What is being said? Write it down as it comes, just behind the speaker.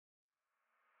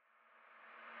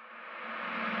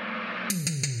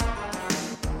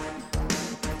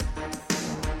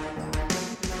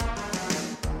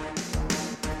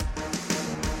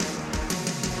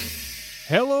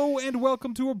Hello and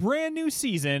welcome to a brand new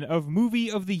season of Movie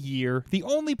of the Year, the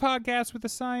only podcast with the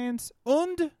science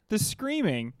and the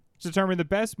screaming to determine the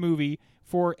best movie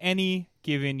for any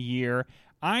given year.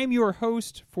 I'm your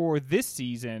host for this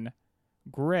season,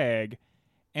 Greg,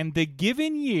 and the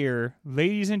given year,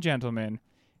 ladies and gentlemen,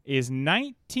 is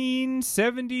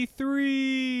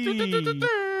 1973.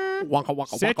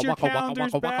 Set your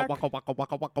calendars back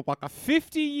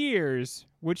 50 years,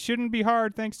 which shouldn't be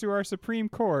hard thanks to our Supreme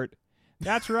Court.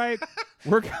 That's right.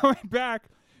 We're going back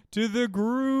to the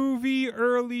groovy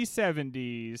early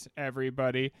 70s,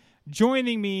 everybody.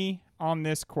 Joining me on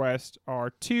this quest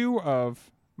are two of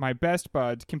my best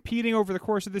buds competing over the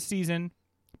course of the season,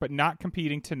 but not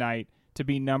competing tonight to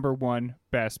be number one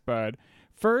best bud.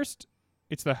 First,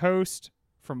 it's the host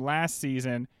from last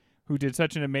season who did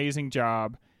such an amazing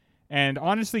job and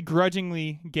honestly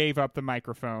grudgingly gave up the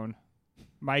microphone.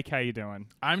 Mike, how you doing?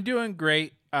 I'm doing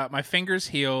great. My finger's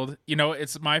healed. You know,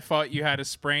 it's my fault you had a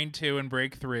sprain 2 and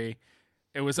break 3.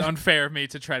 It was unfair of me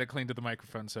to try to cling to the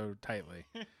microphone so tightly.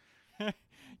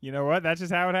 You know what? That's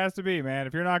just how it has to be, man.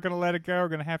 If you're not going to let it go, we're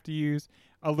going to have to use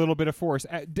a little bit of force.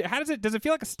 How does it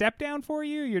feel like a step down for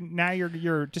you?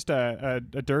 You're just a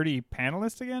dirty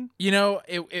panelist again? You know,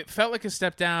 it felt like a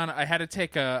step down. I had to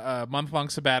take a month-long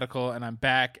sabbatical, and I'm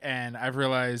back, and I've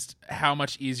realized how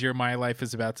much easier my life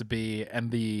is about to be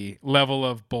and the level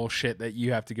of bullshit that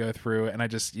you have to go through. And I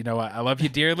just, you know what? I love you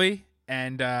dearly,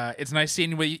 and it's nice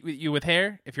seeing you with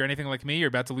hair. If you're anything like me, you're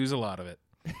about to lose a lot of it.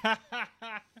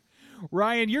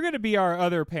 Ryan, you're going to be our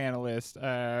other panelist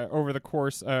over the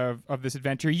course of this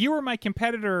adventure. You were my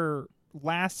competitor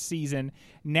last season.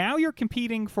 Now you're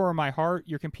competing for my heart.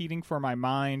 You're competing for my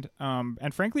mind.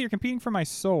 And frankly, you're competing for my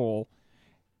soul.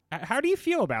 How do you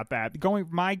feel about that?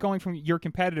 Going from your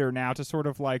competitor now to sort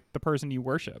of like the person you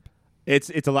worship. It's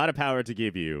a lot of power to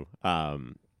give you.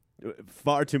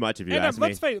 Far too much, if you ask me.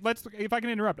 If I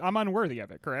can interrupt, I'm unworthy of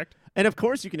it, correct? And of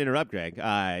course you can interrupt, Greg. You're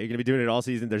going to be doing it all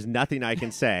season. There's nothing I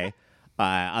can say.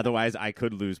 Otherwise, I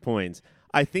could lose points.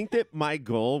 I think that my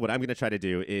goal, what I'm going to try to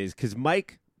do is, because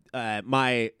Mike,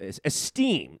 my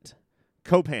esteemed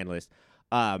co-panelist,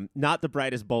 not the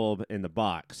brightest bulb in the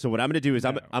box. So what I'm going to do is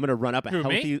I'm going to run up a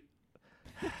healthy...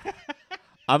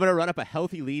 I'm going to run up a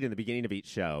healthy lead in the beginning of each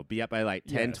show, be up by like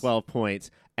 10, 12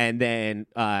 points, and then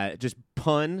just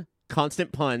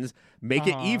constant puns, make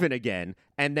it even again,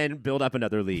 and then build up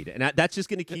another lead. And that's just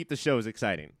going to keep the shows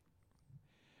exciting.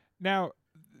 Now,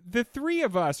 the three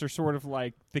of us are sort of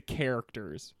like the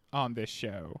characters on this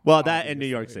show. Well, obviously. That in New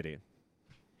York City.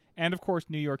 And, of course,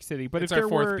 New York City. But it's if there our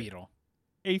fourth were Beatle.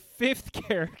 A fifth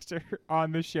character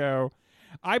on the show,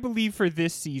 I believe for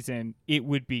this season, it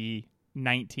would be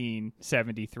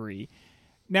 1973.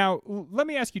 Now, let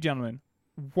me ask you, gentlemen,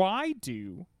 why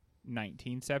do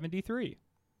 1973?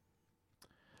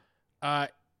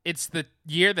 It's the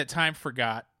year that time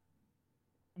forgot.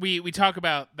 We talk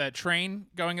about the train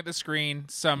going at the screen,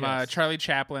 some yes. Charlie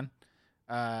Chaplin,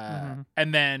 and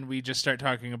then we just start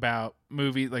talking about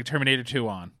movies like Terminator 2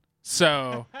 on.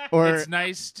 So it's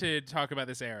nice to talk about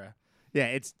this era. Yeah,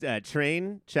 it's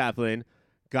Train, Chaplin,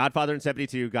 Godfather in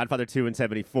 72, Godfather 2 in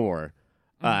 74,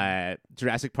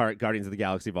 Jurassic Park, Guardians of the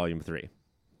Galaxy Volume 3.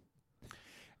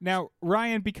 Now,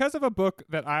 Ryan, because of a book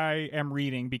that I am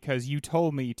reading because you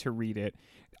told me to read it,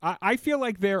 I feel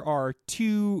like there are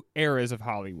two eras of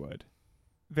Hollywood.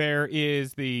 There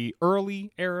is the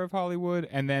early era of Hollywood,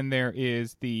 and then there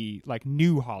is the like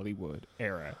new Hollywood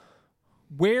era.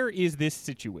 Where is this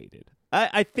situated?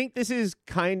 I think this is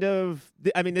kind of,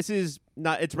 this is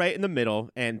not, it's right in the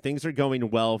middle, and things are going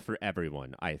well for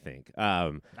everyone, I think.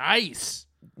 Nice.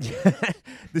 The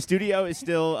studio is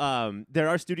still, there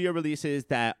are studio releases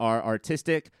that are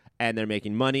artistic, and they're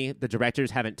making money. The directors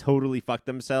haven't totally fucked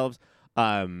themselves.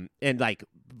 And like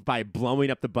by blowing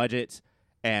up the budgets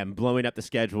and blowing up the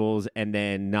schedules and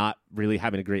then not really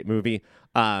having a great movie.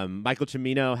 Michael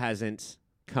Cimino hasn't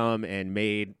come and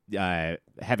made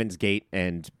Heaven's Gate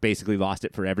and basically lost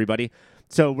it for everybody.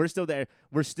 So we're still there.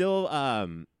 We're still,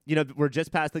 we're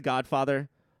just past The Godfather.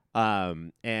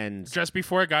 And just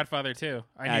before Godfather 2.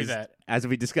 I knew that. As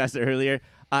we discussed earlier.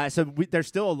 So there's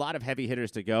still a lot of heavy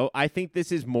hitters to go. I think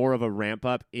this is more of a ramp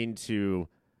up into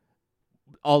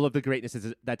all of the greatness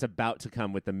that's about to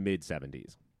come with the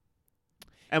mid-70s.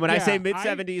 And when I say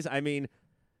mid-70s, I mean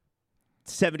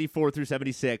 74 through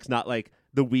 76, not like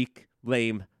the weak,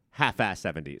 lame, half-ass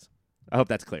 70s. I hope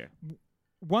that's clear.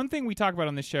 One thing we talk about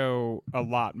on the show a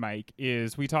lot, Mike,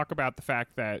 is we talk about the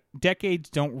fact that decades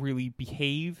don't really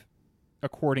behave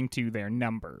according to their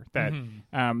number, that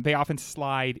they often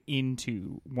slide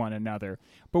into one another.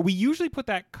 But we usually put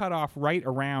that cutoff right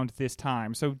around this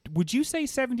time. So would you say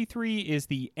 73 is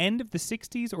the end of the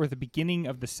 60s or the beginning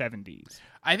of the 70s?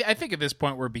 I think at this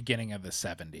point we're beginning of the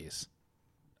 70s.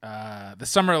 The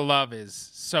Summer of Love is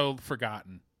so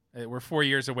forgotten. We're 4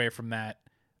 years away from that.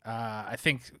 I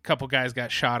think a couple guys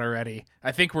got shot already.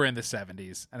 I think we're in the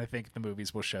 70s, and I think the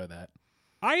movies will show that.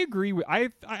 I agree with I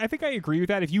think I agree with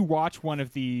that. If you watch one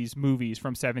of these movies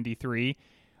from 73,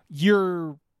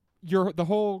 you're the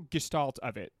whole gestalt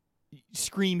of it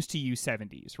screams to you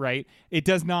 70s, right? It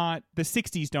does not, the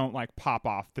 60s don't like pop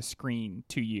off the screen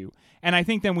to you. And I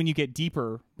think then when you get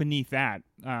deeper beneath that,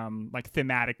 like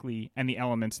thematically and the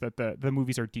elements that the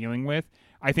movies are dealing with,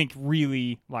 I think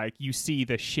really like you see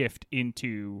the shift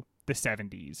into the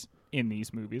 70s in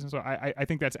these movies. And so I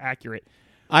think that's accurate.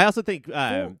 I also think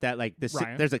that like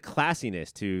Ryan? there's a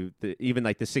classiness to even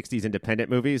like the 60s independent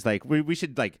movies. Like we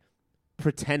should like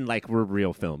pretend like we're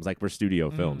real films, like we're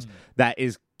studio films. That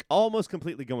is almost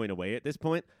completely going away at this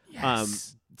point.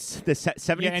 Yes. The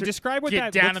 73, Yeah, and describe what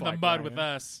Get that down looks in the like, mud Ryan. with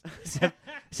us.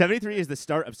 73 is the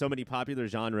start of so many popular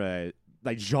genre,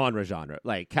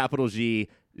 like capital G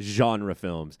genre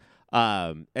films,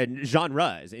 and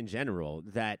genres in general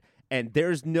and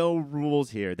there's no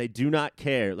rules here. They do not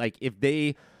care. Like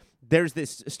there's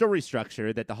this story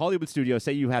structure that the Hollywood studios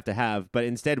say you have to have, but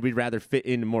instead we'd rather fit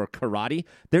in more karate.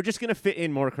 They're just going to fit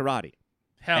in more karate.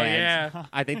 Hell And yeah.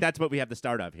 I think that's what we have the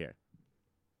start of here.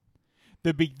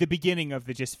 The beginning of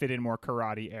the just fit in more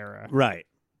karate era. Right.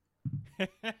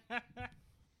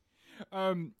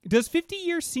 Does 50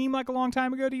 years seem like a long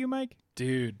time ago to you, Mike?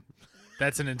 Dude,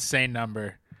 that's an insane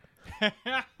number.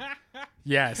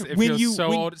 Yes, it When feels you- so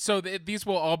when- old. So these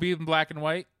will all be in black and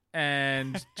white,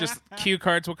 and just cue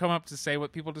cards will come up to say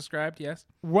what people described. Yes.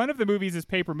 One of the movies is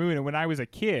Paper Moon, and when I was a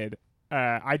kid,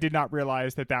 I did not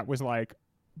realize that was like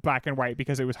black and white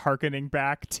because it was hearkening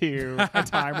back to a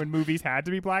time when movies had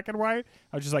to be black and white.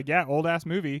 I was just like, yeah, old ass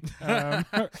movie.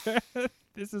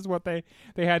 This is what they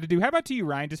had to do. How about to you,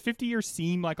 Ryan? Does 50 years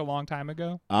seem like a long time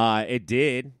ago? It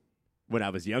did when I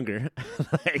was younger.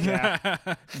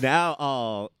 Now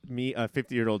I'll meet a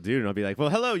 50-year-old dude and I'll be like, well,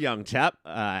 hello, young chap.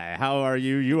 How are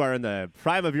you? You are in the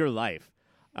prime of your life.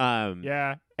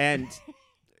 Yeah. And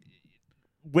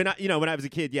when I was a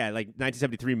kid, yeah, like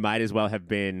 1973 might as well have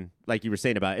been, like you were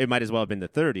saying about, it might as well have been the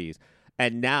 30s.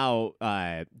 And now,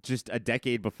 just a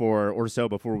decade before or so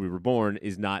before we were born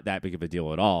is not that big of a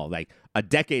deal at all. Like a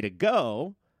decade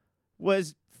ago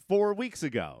was 4 weeks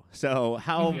ago. So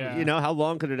how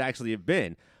long could it actually have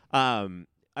been? I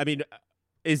mean,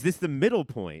 is this the middle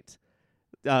point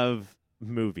of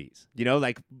movies? You know,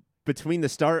 like between the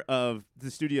start of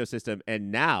the studio system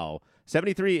and now,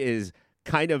 73 is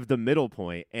kind of the middle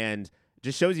point, and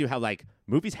just shows you how like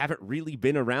movies haven't really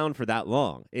been around for that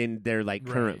long in their like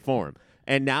current form.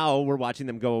 And now we're watching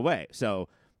them go away. So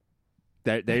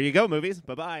there you go, movies.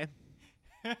 Bye-bye.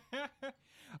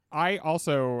 I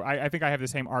think I have the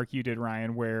same arc you did,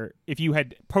 Ryan, where if you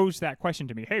had posed that question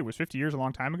to me, hey, was 50 years a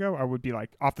long time ago? I would be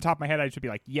like, off the top of my head, I should be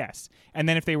like, yes. And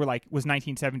then if they were like, was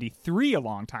 1973 a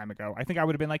long time ago? I think I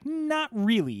would have been like, not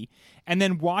really. And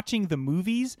then watching the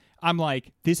movies, I'm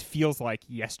like, this feels like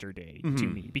yesterday to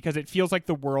me because it feels like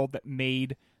the world that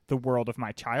made the world of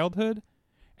my childhood.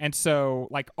 And so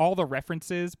like all the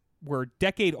references were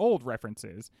decade-old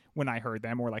references when I heard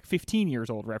them, or like 15 years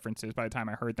old references by the time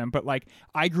I heard them. But like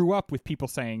I grew up with people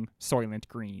saying Soylent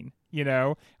Green, you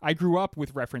know? I grew up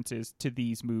with references to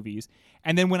these movies.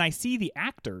 And then when I see the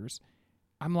actors,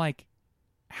 I'm like,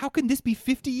 how can this be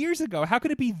 50 years ago? How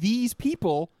could it be these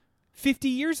people 50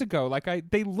 years ago? Like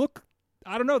they look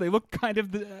kind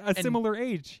of a similar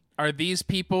age. Are these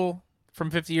people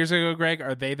from 50 years ago, Greg?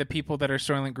 Are they the people that are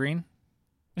Soylent Green?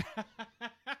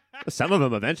 Some of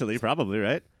them eventually, probably,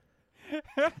 right?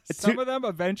 Some of them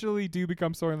eventually do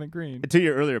become Soylent Green. To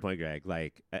your earlier point, Greg,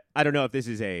 like I don't know if this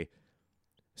is a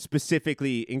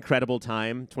specifically incredible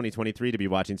time, 2023, to be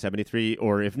watching 73,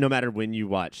 or if no matter when you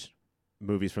watch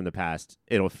movies from the past,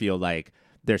 it'll feel like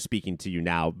they're speaking to you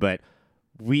now. But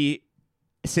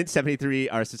since 73,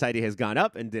 our society has gone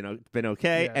up and been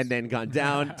okay, Yes. and then gone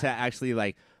down to actually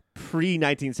like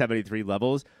pre-1973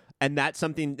 levels. And that's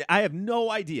something I have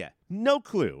no idea, no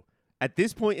clue at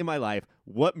this point in my life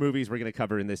what movies we're going to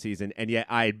cover in this season. And yet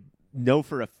I know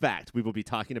for a fact we will be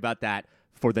talking about that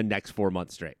for the next 4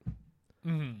 months straight.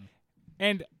 Mm-hmm.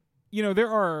 And, you know, there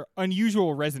are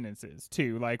unusual resonances,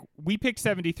 too. Like, we picked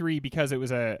 73 because it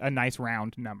was a nice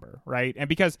round number, right? And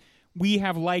because we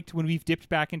have liked when we've dipped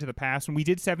back into the past, when we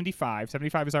did 75.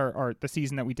 75 is the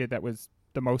season that we did that was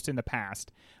the most in the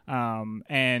past.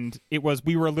 And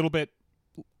we were a little bit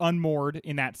unmoored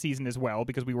in that season as well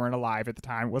because we weren't alive at the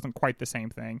time. It wasn't quite the same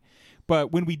thing.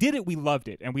 But when we did it, we loved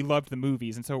it, and we loved the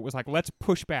movies. And so it was like, let's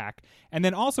push back. And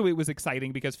then also it was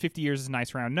exciting because 50 years is a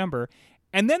nice round number.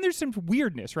 And then there's some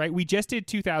weirdness, right? We just did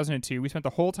 2002. We spent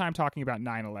the whole time talking about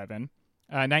 9/11.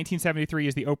 1973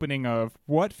 is the opening of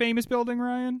what famous building,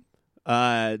 Ryan?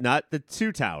 Not the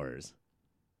two towers.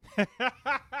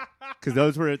 Because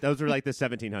those were like the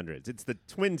 1700s. It's the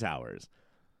Twin Towers.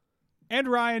 And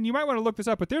Ryan, you might want to look this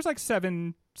up, but there's like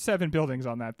seven buildings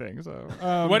on that thing. So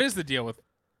what is the deal with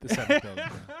the 7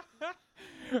 buildings?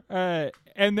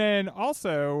 And then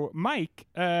also, Mike,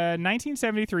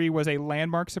 1973 was a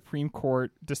landmark Supreme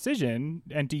Court decision.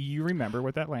 And do you remember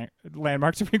what that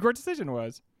landmark Supreme Court decision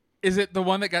was? Is it the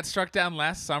one that got struck down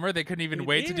last summer? They couldn't even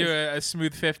wait to do a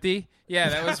smooth 50? Yeah,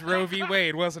 that was Roe v.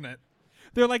 Wade, wasn't it?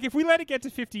 They're like, if we let it get to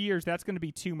 50 years, that's going to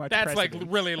be too much That's precedent.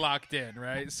 like really locked in,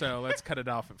 right? So let's cut it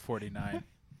off at 49.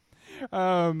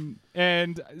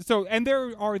 And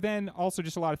there are then also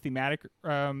just a lot of thematic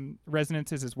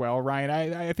resonances as well,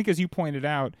 Ryan. I think, as you pointed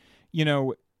out,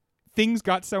 things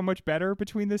got so much better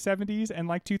between the 70s and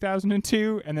like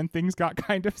 2002, and then things got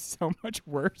kind of so much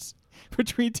worse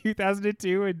between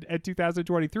 2002 and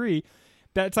 2023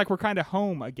 that it's like we're kind of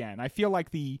home again. I feel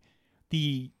like the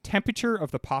temperature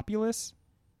of the populace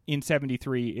in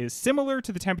 73 is similar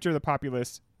to the temperature of the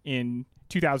populace in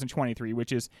 2023,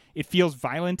 which is it feels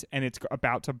violent and it's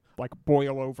about to like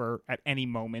boil over at any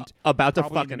moment. About to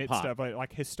fucking fucking in the midst pop. of a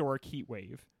like historic heat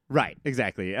wave. Right,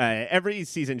 exactly. Every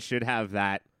season should have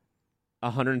that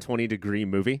 120-degree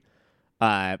movie.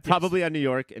 Probably on New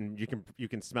York, and you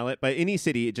can smell it. But any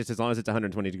city, just as long as it's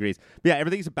 120 degrees. But yeah,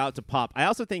 everything's about to pop. I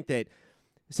also think that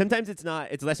sometimes it's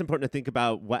less important to think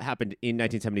about what happened in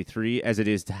 1973 as it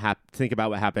is to think about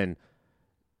what happened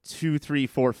 2, 3,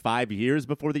 4, 5 years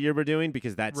before the year we're doing,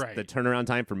 because that's the turnaround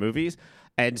time for movies.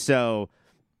 And so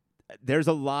there's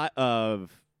a lot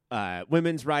of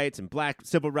women's rights and black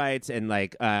civil rights and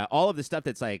like all of the stuff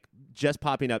that's like just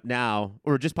popping up now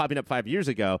or just popping up 5 years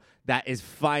ago that is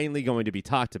finally going to be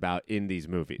talked about in these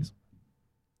movies.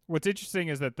 What's interesting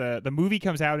is that the movie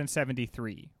comes out in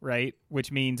 73, right?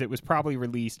 Which means it was probably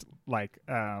released like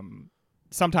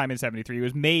sometime in 73. It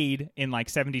was made in like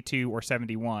 72 or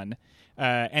 71.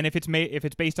 And if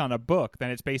it's based on a book, then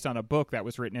it's based on a book that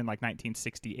was written in like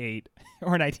 1968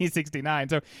 or 1969.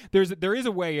 So there is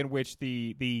a way in which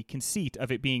the conceit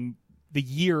of it being the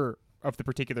year of the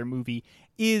particular movie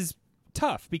is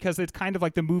tough because it's kind of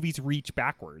like the movies reach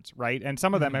backwards, right? And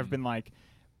some of them have been like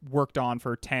worked on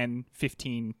for 10,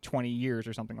 15, 20 years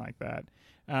or something like that.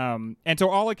 And so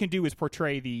all it can do is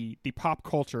portray the pop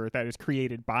culture that is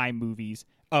created by movies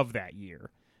of that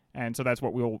year. And so that's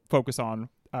what we'll focus on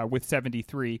with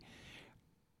 73.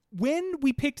 When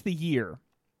we picked the year,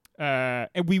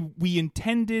 and we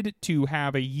intended to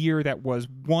have a year that was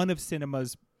one of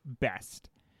cinema's best.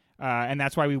 And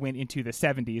that's why we went into the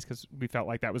 70s, because we felt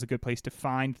like that was a good place to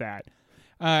find that.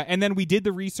 And then we did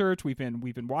the research. We've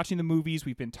been watching the movies.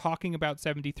 We've been talking about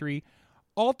 73.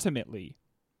 Ultimately,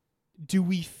 do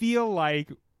we feel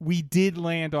like we did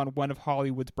land on one of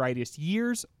Hollywood's brightest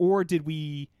years, or did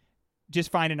we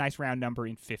just find a nice round number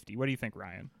in 50? What do you think,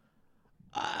 Ryan?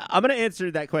 I'm going to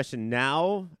answer that question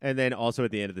now and then also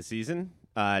at the end of the season.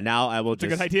 Now I will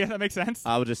just... It's a good idea. That makes sense.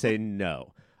 I will just say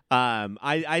no.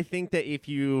 I think that if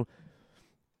you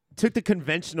took the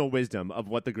conventional wisdom of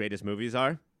what the greatest movies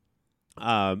are,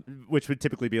 which would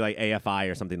typically be like AFI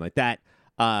or something like that,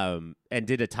 and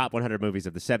did a top 100 movies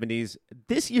of the 70s,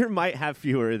 this year might have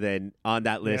fewer than on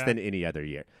that list than any other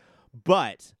year.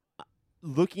 But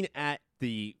looking at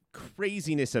the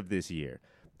craziness of this year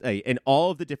and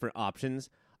all of the different options,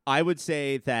 I would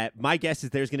say that my guess is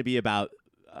there's going to be about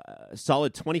a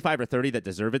solid 25 or 30 that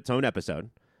deserve its own episode.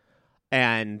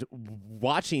 And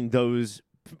watching those,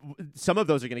 some of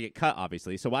those are going to get cut,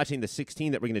 obviously. So watching the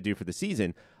 16 that we're going to do for the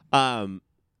season,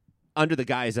 under the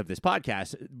guise of this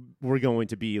podcast, we're going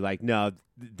to be like, no,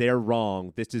 they're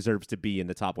wrong. This deserves to be in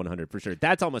the top 100 for sure.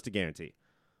 That's almost a guarantee.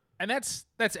 And that's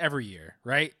every year,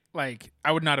 right? Like,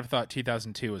 I would not have thought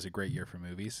 2002 was a great year for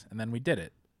movies, and then we did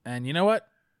it. And you know what?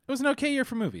 It was an okay year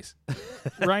for movies.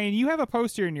 Ryan, you have a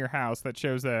poster in your house that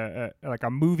shows a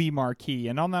movie marquee,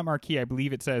 and on that marquee, I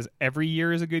believe it says every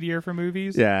year is a good year for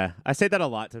movies. Yeah, I say that a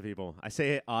lot to people. I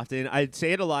say it often. I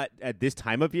say it a lot at this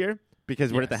time of year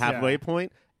because we're at the halfway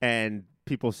point, and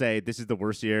people say this is the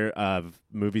worst year of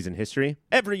movies in history.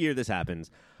 Every year this happens.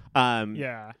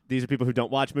 These are people who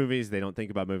don't watch movies. They don't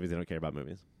think about movies. They don't care about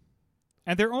movies.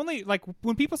 And they're only, like,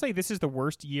 when people say this is the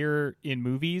worst year in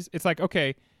movies, it's like,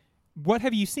 okay, what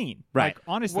have you seen? Right. Like,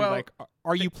 honestly, Well, like,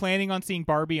 are you planning on seeing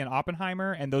Barbie and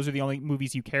Oppenheimer, and those are the only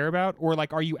movies you care about? Or,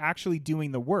 like, are you actually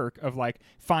doing the work of, like,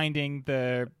 finding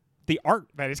the art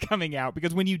that is coming out?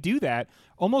 Because when you do that,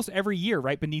 almost every year,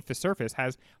 right beneath the surface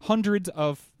has hundreds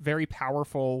of very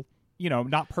powerful,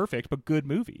 not perfect, but good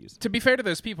movies. To be fair to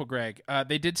those people, Greg,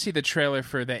 they did see the trailer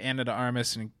for the Anna de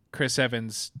Armas and Chris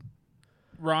Evans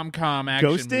rom-com action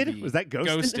Ghosted? movie. Was that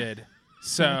Ghosted? Ghosted.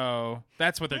 So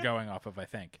that's what they're going off of, I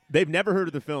think. They've never heard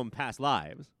of the film Past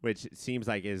Lives, which seems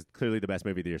like is clearly the best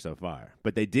movie of the year so far.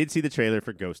 But they did see the trailer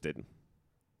for Ghosted.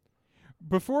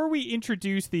 Before we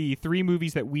introduce the 3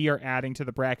 movies that we are adding to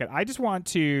the bracket, I just want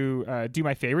to do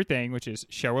my favorite thing, which is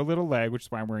show a little leg, which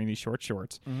is why I'm wearing these short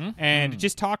shorts, and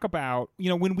just talk about,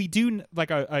 when we do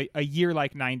like a year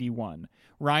like 91,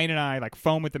 Ryan and I like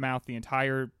foam at the mouth the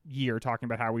entire year talking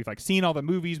about how we've like seen all the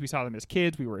movies, we saw them as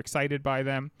kids, we were excited by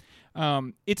them.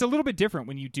 It's a little bit different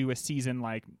when you do a season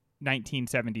like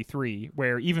 1973,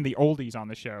 where even the oldies on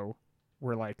the show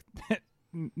were like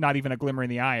not even a glimmer in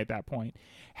the eye at that point.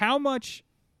 How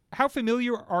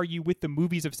familiar are you with the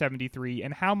movies of 73,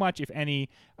 and how much, if any,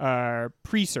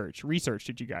 research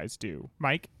did you guys do?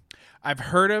 Mike? I've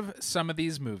heard of some of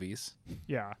these movies.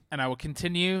 Yeah. And I will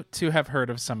continue to have heard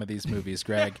of some of these movies,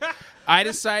 Greg. I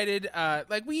decided,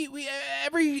 we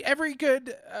every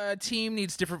good team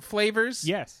needs different flavors.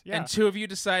 Yes. Yeah. And 2 of you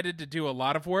decided to do a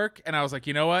lot of work, and I was like,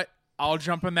 you know what? I'll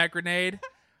jump on that grenade.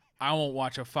 I won't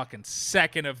watch a fucking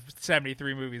second of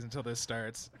 73 movies until this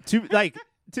starts.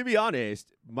 To be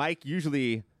honest, Mike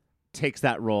usually takes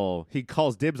that role. He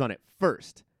calls dibs on it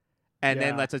first and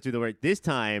then lets us do the work. This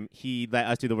time, he let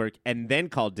us do the work and then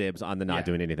called dibs on the not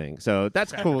doing anything. So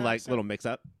that's cool, like, little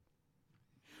mix-up.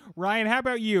 Ryan, how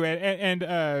about you? And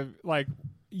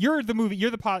you're the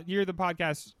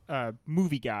podcast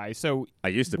movie guy. So I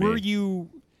used to be.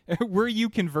 Were you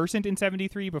conversant in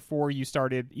 73 before you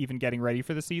started even getting ready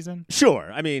for the season? Sure.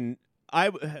 I mean,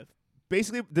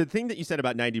 basically, the thing that you said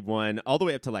about 91 all the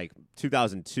way up to like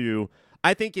 2002,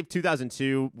 I think if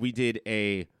 2002 we did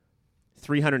a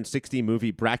 360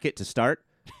 movie bracket to start,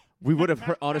 we would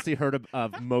have honestly heard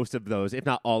of most of those, if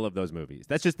not all of those movies.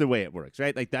 That's just the way it works,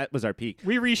 right? Like, that was our peak.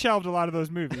 We reshelved a lot of those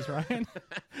movies, Ryan.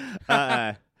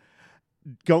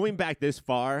 Going back this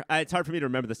far, it's hard for me to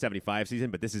remember the 75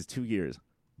 season, but this is 2 years.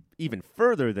 Even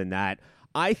further than that,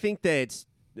 I think that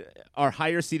our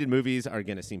higher-seeded movies are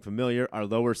going to seem familiar. Our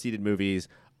lower-seeded movies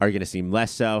are going to seem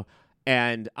less so.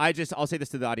 And I'll say this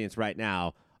to the audience right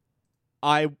now.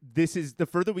 This is the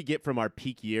further we get from our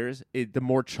peak years, the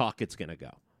more chalk it's going to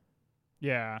go.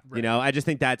 Yeah. Right. I just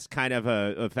think that's kind of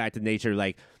a fact of nature.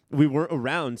 Like, we weren't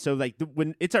around. So, like,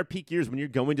 when it's our peak years, when you're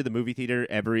going to the movie theater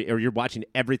or you're watching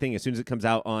everything as soon as it comes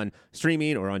out on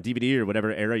streaming or on DVD or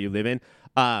whatever era you live in,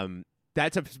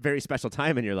 that's a very special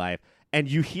time in your life. And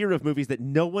you hear of movies that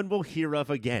no one will hear of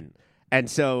again. And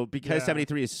so because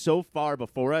 73 is so far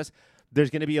before us, there's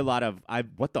going to be a lot of,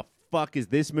 what the fuck is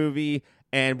this movie?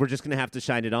 And we're just going to have to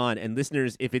shine it on. And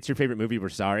listeners, if it's your favorite movie, we're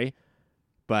sorry.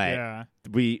 But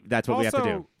that's what we have to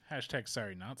do. Hashtag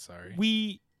sorry, not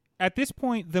sorry. At this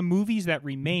point, the movies that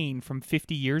remain from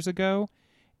 50 years ago,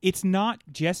 it's not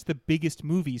just the biggest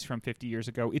movies from 50 years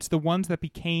ago. It's the ones that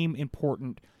became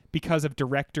important because of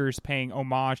directors paying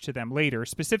homage to them later,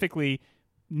 specifically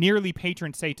nearly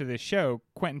patron saint to this show,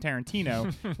 Quentin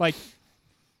Tarantino. Like,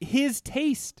 his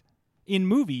taste in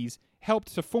movies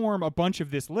helped to form a bunch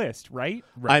of this list, right?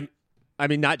 I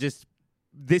mean, not just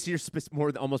this year,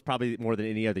 almost probably more than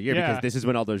any other year, because this is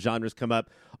when all those genres come up.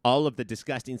 All of the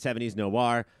disgusting 70s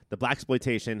noir, the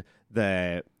blaxploitation,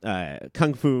 the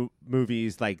kung fu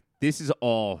movies, like, this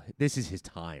is his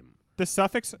time. The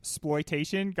suffix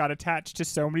exploitation got attached to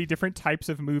so many different types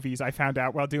of movies, I found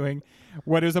out while doing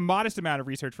what is a modest amount of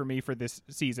research for me for this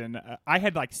season. I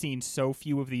had seen so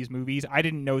few of these movies. I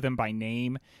didn't know them by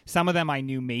name. Some of them I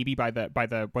knew maybe by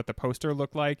the what the poster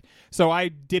looked like. So I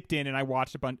dipped in and I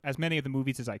watched as many of the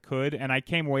movies as I could, and I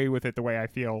came away with it the way I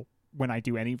feel when I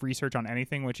do any research on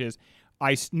anything, which is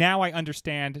I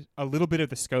understand a little bit of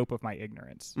the scope of my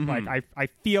ignorance. Mm-hmm. Like I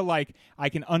feel like I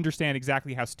can understand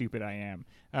exactly how stupid I am,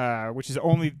 which is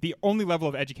the only level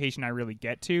of education I really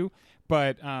get to.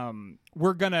 But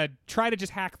we're gonna try to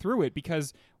just hack through it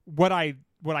because what I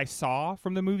saw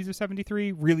from the movies of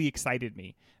 '73 really excited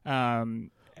me.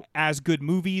 As good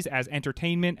movies, as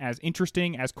entertainment, as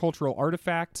interesting, as cultural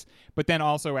artifacts, but then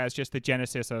also as just the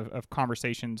genesis of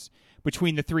conversations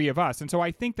between the three of us. And so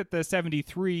I think that the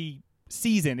 73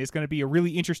 season is going to be a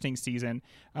really interesting season,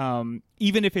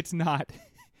 even if it's not,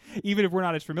 even if we're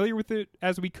not as familiar with it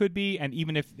as we could be, and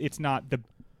even if it's not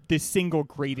the single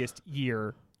greatest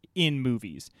year in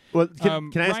movies. Well,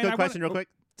 can I ask you a question real quick?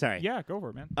 Sorry. Yeah, go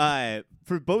for it, man.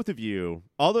 For both of you,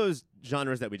 all those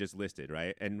genres that we just listed,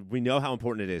 right? And we know how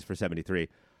important it is for 73.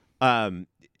 When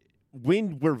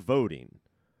we're voting,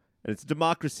 and it's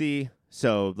democracy,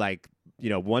 so like,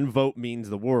 one vote means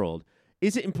the world.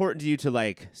 Is it important to you to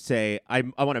like say, I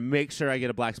want to make sure I get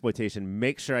a blaxploitation,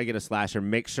 make sure I get a slasher,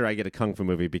 make sure I get a kung fu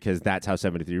movie because that's how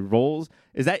 73 rolls?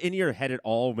 Is that in your head at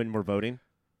all when we're voting?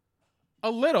 A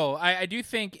little. I do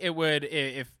think it would,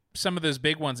 if some of those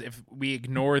big ones, if we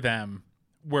ignore them,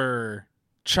 we're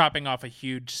chopping off a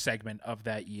huge segment of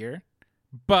that year.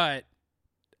 But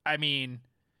I mean,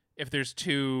 if there's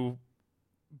two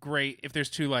like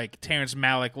Terrence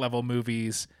Malick level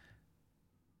movies,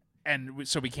 and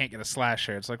so we can't get a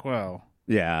slasher, it's like, well,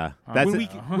 yeah. When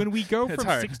we go It's from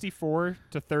hard. 64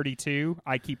 to 32,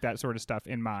 I keep that sort of stuff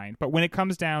in mind. But when it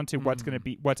comes down to what's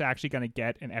actually going to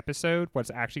get an episode,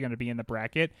 what's actually going to be in the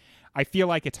bracket, I feel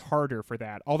like it's harder for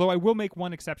that. Although I will make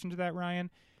one exception to that, Ryan.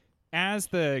 As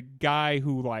the guy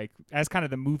who as kind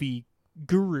of the movie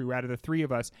guru out of the three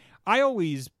of us, I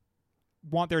always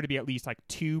want there to be at least like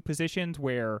two positions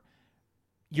where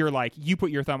you're like, you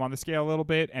put your thumb on the scale a little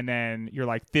bit, and then you're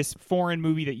like, this foreign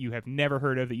movie that you have never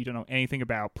heard of, that you don't know anything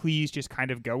about, please just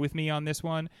kind of go with me on this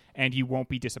one, and you won't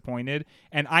be disappointed.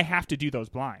 And I have to do those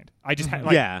blind. I just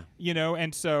yeah.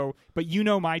 And so, but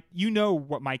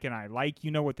what Mike and I like,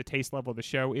 what the taste level of the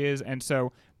show is, and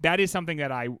so that is something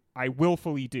that I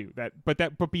willfully do.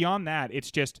 But beyond that, it's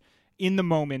just in the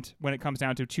moment when it comes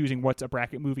down to choosing what's a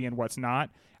bracket movie and what's not.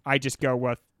 I just go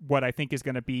with what I think is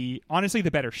going to be, honestly,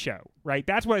 the better show, right?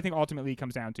 That's what I think ultimately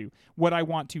comes down to. What I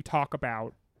want to talk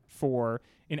about for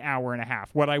an hour and a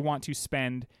half. What I want to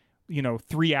spend,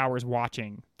 3 hours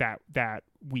watching that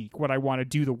week. What I want to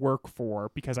do the work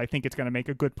for, because I think it's going to make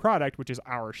a good product, which is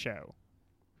our show.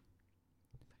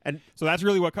 And so that's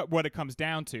really what it comes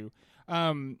down to.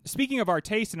 Speaking of our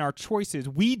taste and our choices,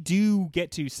 we do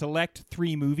get to select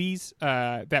 3 movies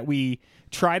that we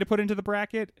try to put into the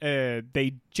bracket.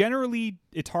 They generally,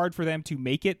 it's hard for them to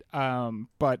make it,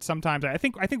 but sometimes I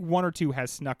think 1 or 2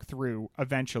 has snuck through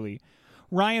eventually.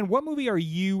 Ryan, what movie are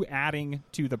you adding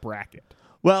to the bracket?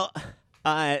 Well,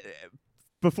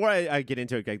 before I get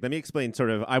into it, Greg, let me explain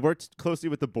I worked closely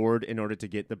with the board in order to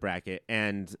get the bracket,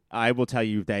 and I will tell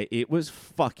you that it was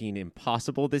fucking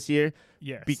impossible this year.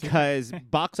 Yes. Because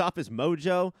Box Office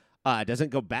Mojo doesn't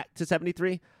go back to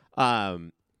 73.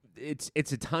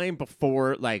 It's a time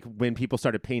before, like, when people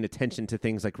started paying attention to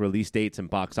things like release dates and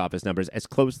box office numbers as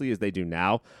closely as they do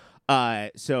now.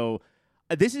 So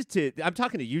this is I'm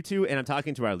talking to you two, and I'm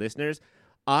talking to our listeners.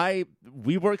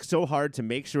 We work so hard to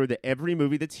make sure that every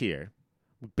movie that's here,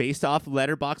 based off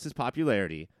Letterboxd's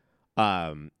popularity,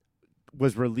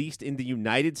 was released in the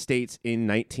United States in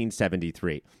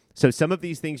 1973. So some of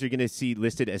these things you're going to see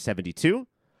listed as 72.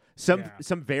 Some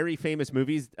very famous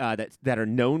movies that are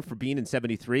known for being in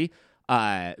 73.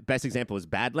 Best example is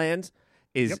Badlands.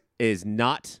 Is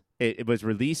not. It was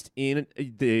released in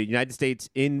the United States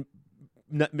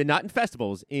not in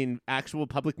festivals, in actual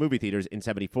public movie theaters in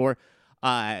 74.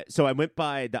 So I went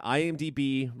by the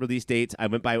IMDb release dates. I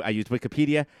used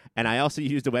Wikipedia, and I also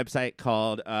used a website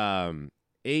called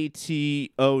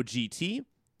ATOGT,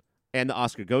 and the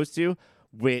Oscar Goes To,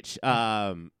 which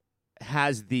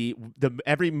has the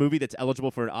every movie that's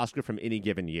eligible for an Oscar from any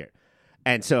given year.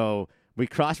 And so we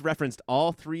cross-referenced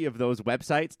all 3 of those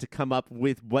websites to come up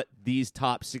with what these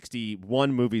top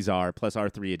 61 movies are, plus our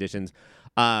 3 editions.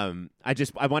 I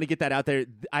want to get that out there.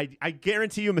 I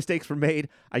guarantee you mistakes were made.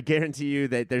 I guarantee you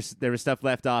that there was stuff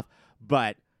left off,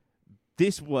 but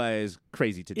this was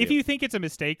crazy to do. If you think it's a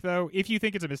mistake, though,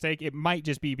 it might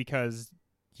just be because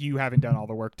you haven't done all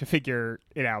the work to figure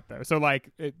it out, though. So, I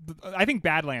think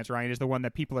Badlands, Ryan, is the one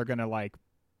that people are going to,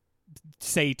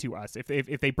 say to us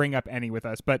if they bring up any with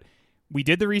us. But we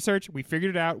did the research. We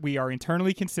figured it out. We are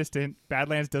internally consistent.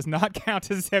 Badlands does not count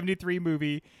as a 73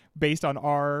 movie based on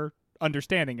our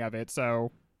understanding of it.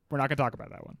 So we're not going to talk about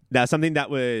that one. Now, something that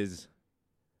was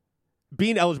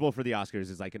being eligible for the Oscars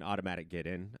is like an automatic get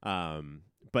in.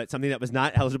 But something that was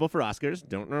not eligible for Oscars,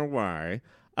 don't know why,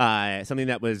 something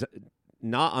that was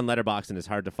not on Letterboxd and is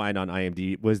hard to find on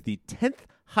IMDb, was the 10th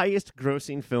highest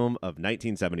grossing film of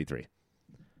 1973.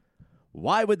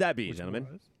 Why would that be,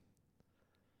 gentlemen?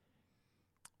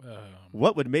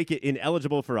 What would make it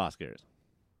ineligible for Oscars?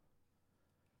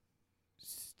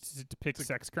 Does it depict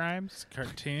sex crimes?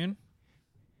 Cartoon.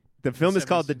 The film is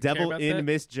called The Care Devil about in that?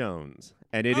 Miss Jones,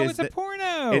 and it it's a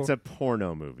porno. It's a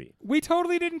porno movie. We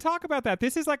totally didn't talk about that.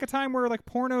 This is like a time where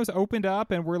pornos opened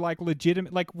up and were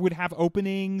legitimate, would have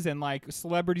openings, and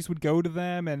celebrities would go to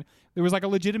them, and there was a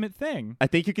legitimate thing. I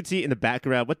think you could see in the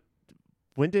background.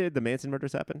 When did the Manson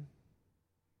murders happen?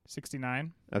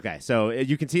 69. Okay, so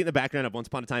you can see it in the background of Once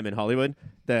Upon a Time in Hollywood.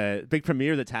 The big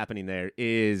premiere that's happening there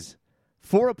is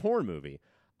for a porn movie.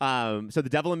 So The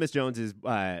Devil and Miss Jones is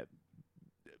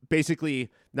basically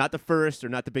not the first or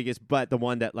not the biggest, but the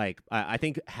one that I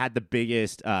think had the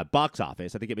biggest box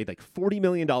office. I think it made like $40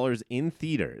 million in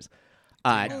theaters.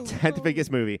 10th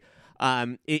biggest movie.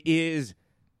 It is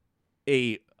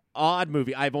a odd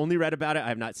movie. I've only read about it. I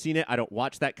have not seen it. I don't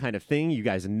watch that kind of thing. You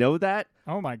guys know that.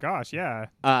 Oh my gosh, yeah.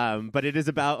 But it is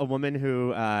about a woman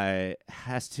who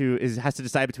has to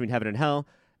decide between heaven and hell.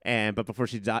 But before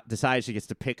she decides, she gets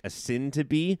to pick a sin to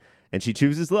be, and she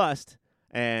chooses lust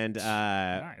and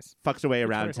Nice. fucks her way Good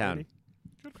around choice, town. lady.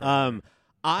 Good for her.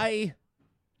 I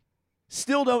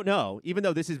still don't know, even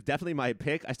though this is definitely my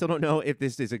pick. I still don't know if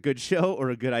this is a good show or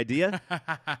a good idea,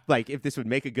 like if this would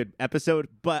make a good episode.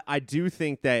 But I do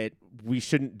think that we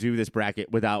shouldn't do this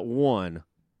bracket without one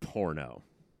porno.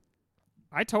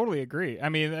 I totally agree. I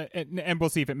mean, and we'll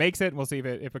see if it makes it, and we'll see if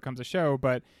it becomes a show,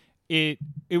 but it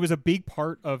was a big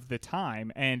part of the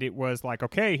time, and it was like,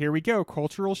 okay, here we go,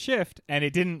 cultural shift, and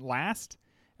it didn't last.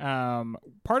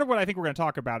 Part of what I think we're going to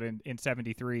talk about in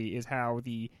 73 is how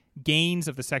the gains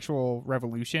of the sexual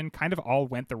revolution kind of all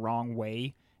went the wrong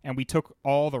way, and we took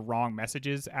all the wrong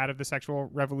messages out of the sexual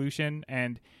revolution,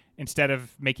 and instead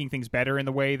of making things better in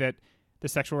the way that the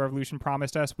sexual revolution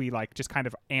promised us, we just kind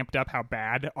of amped up how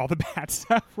bad all the bad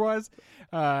stuff was.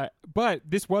 But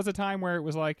this was a time where it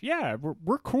was like, yeah,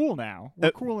 we're cool now.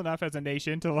 We're cool enough as a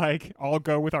nation to all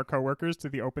go with our coworkers to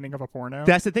the opening of a porno.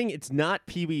 That's the thing. It's not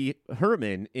Pee Wee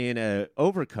Herman in a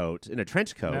overcoat, in a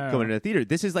trench coat, going to a theater.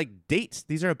 This is like dates.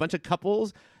 These are a bunch of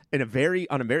couples on a very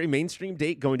mainstream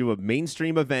date going to a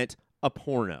mainstream event, a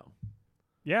porno.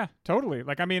 Yeah, totally.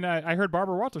 I heard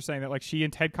Barbara Walters saying that she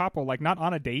and Ted Koppel, not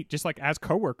on a date, just as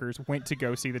coworkers, went to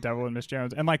go see The Devil and Miss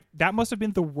Jones, and that must have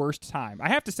been the worst time. I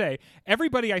have to say,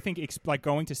 everybody I think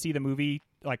going to see the movie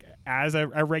as a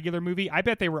regular movie, I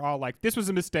bet they were all like, "This was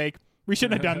a mistake. We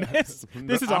shouldn't have done this.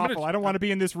 This is awful. I don't want to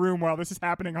be in this room while this is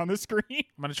happening on the screen."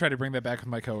 I'm gonna try to bring that back with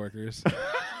my coworkers.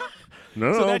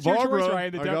 No, So that's your Barbara, choice,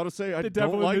 Ryan. I gotta say, I The don't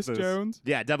Devil and like Miss this. Jones.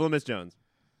 Yeah, Devil and Miss Jones.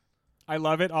 I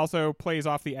love it. Also plays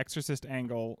off the Exorcist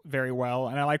angle very well,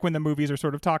 and I like when the movies are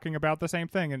sort of talking about the same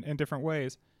thing in different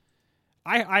ways.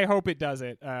 I hope it does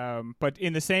it, but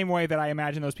in the same way that I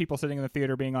imagine those people sitting in the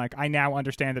theater being like, I now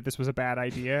understand that this was a bad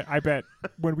idea. I bet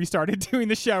when we started doing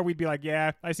the show, we'd be like,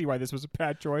 yeah, I see why this was a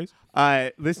bad choice.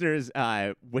 Listeners,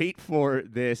 wait for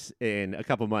this in a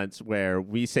couple months where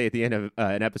we say at the end of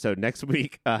an episode next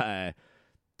week,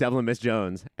 Devil and Miss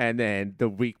Jones, and then the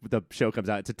week the show comes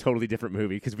out, it's a totally different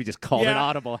movie because we just called an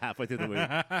audible halfway through the movie.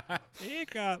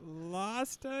 It got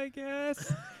lost, I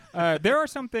guess. There are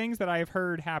some things that I've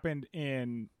heard happen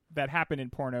in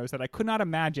pornos that I could not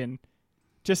imagine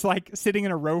just sitting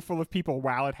in a row full of people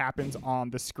while it happens on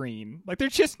the screen.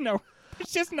 There's just no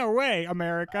way,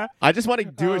 America. I just want to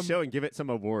do a show and give it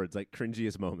some awards,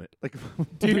 cringiest moment.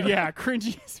 Dude, yeah,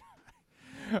 cringiest.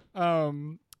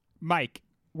 Mike,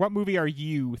 what movie are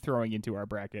you throwing into our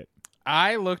bracket?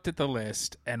 I looked at the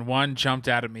list, and one jumped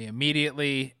out at me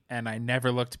immediately, and I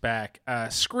never looked back.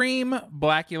 Scream,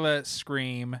 Blackula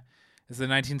Scream is the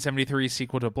 1973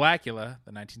 sequel to Blackula,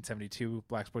 the 1972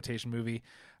 blaxploitation movie.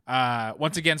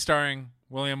 Once again starring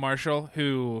William Marshall,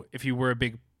 who, if you were a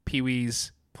big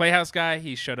Pee-wee's Playhouse guy,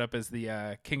 he showed up as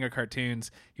the king of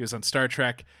cartoons. He was on Star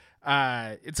Trek.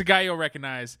 It's a guy you'll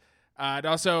recognize. It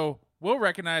also will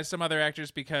recognize some other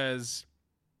actors because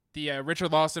the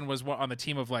Richard Lawson was on the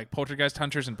team of Poltergeist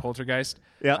Hunters and Poltergeist.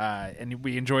 Yeah. And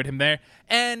we enjoyed him there.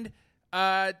 And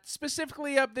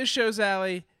specifically up this show's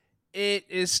alley, it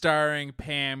is starring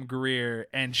Pam Grier,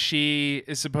 and she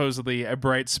is supposedly a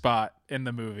bright spot in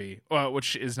the movie,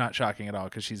 which is not shocking at all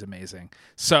because she's amazing.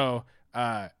 So,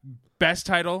 best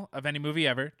title of any movie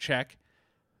ever, check.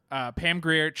 Pam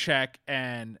Grier, check.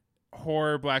 And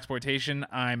horror blaxploitation,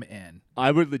 I'm in.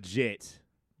 I would legit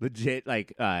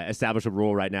establish a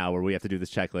rule right now where we have to do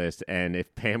this checklist, and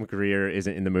if Pam Grier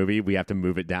isn't in the movie, we have to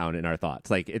move it down in our thoughts.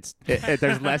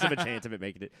 There's less of a chance of it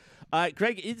making it.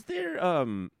 Greg, is there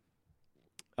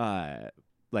what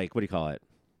do you call it?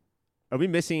 Are we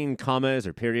missing commas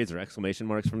or periods or exclamation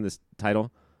marks from this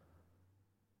title?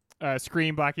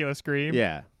 Scream, Blackula Scream.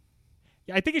 Yeah.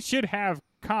 I think it should have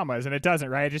commas, and it doesn't,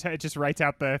 right? It just writes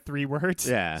out the three words.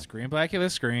 Yeah. Scream,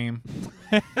 Blackula Scream.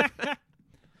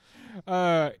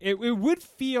 It would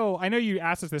feel, I know you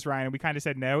asked us this, Ryan, and we kind of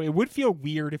said no. It would feel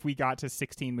weird if we got to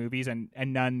 16 movies and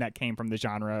none that came from the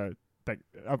genre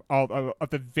of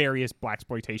the various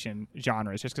blaxploitation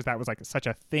genres, just because that was such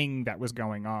a thing that was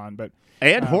going on. But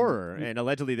and horror, and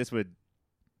allegedly this would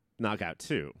knock out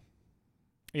 2.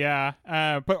 Yeah,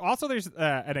 but also there's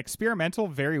an experimental,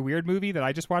 very weird movie that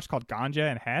I just watched called Ganja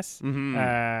and Hess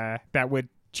that would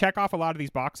check off a lot of these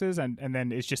boxes, and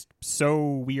then it's just so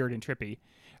weird and trippy.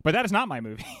 But that is not my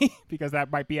movie because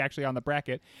that might be actually on the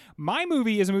bracket. My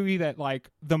movie is a movie that,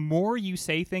 like, the more you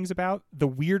say things about, the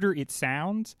weirder it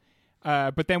sounds.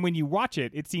 But then when you watch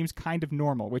it, it seems kind of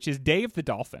normal, which is Day of the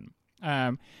Dolphin,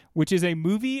 which is a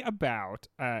movie about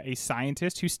a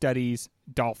scientist who studies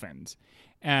dolphins.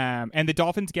 And the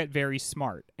dolphins get very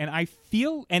smart. And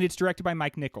it's directed by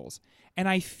Mike Nichols. And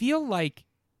I feel like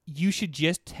you should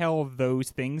just tell those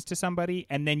things to somebody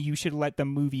and then you should let the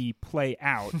movie play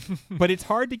out. But it's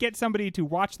hard to get somebody to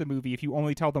watch the movie if you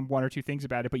only tell them one or two things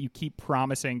about it, but you keep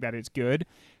promising that it's good.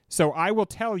 So I will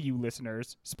tell you,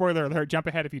 listeners, spoiler alert, jump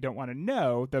ahead if you don't want to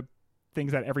know the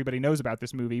things that everybody knows about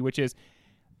this movie, which is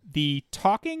the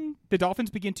dolphins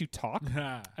begin to talk,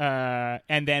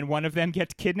 and then one of them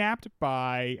gets kidnapped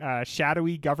by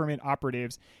shadowy government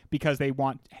operatives because they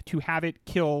want to have it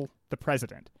kill the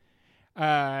president.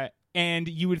 And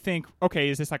you would think, okay,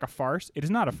 is this like a farce? It is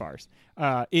not a farce.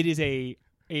 It is a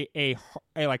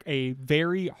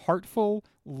very heartful,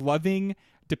 loving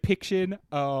depiction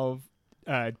of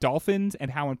dolphins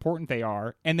and how important they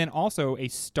are, and then also a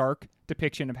stark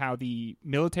depiction of how the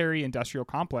military-industrial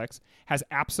complex has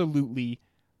absolutely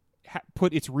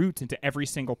put its roots into every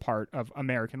single part of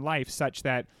American life, such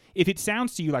that if it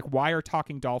sounds to you like, why are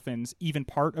talking dolphins even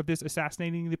part of this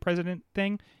assassinating the president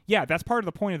thing? Yeah, that's part of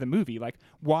the point of the movie. Like,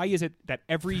 why is it that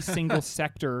every single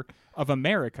sector of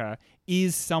America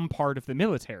is some part of the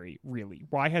military, really?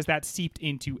 Why has that seeped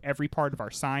into every part of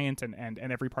our science and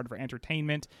every part of our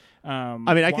entertainment?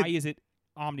 Why is it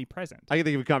omnipresent? I can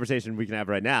think of a conversation we can have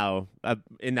right now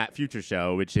in that future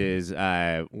show, which is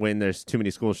when there's too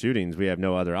many school shootings, we have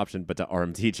no other option but to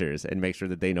arm teachers and make sure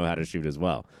that they know how to shoot as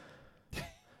well.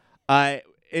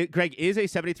 Greg, is a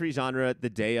 73 genre the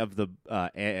day of the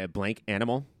blank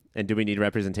animal? And do we need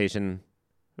representation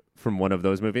from one of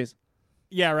those movies?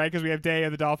 Yeah, right, because we have Day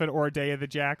of the Dolphin or Day of the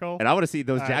Jackal. And I want to see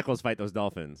those jackals fight those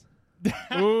dolphins.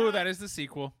 Ooh, that is the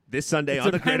sequel. This Sunday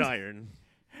on the Gridiron.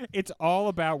 It's all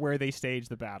about where they stage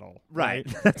the battle. Right.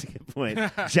 That's a good point.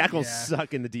 Jackals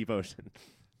suck in the deep ocean.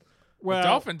 Well,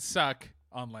 dolphins suck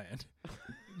on land.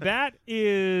 That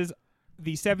is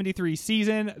the 73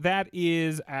 season. That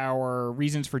is our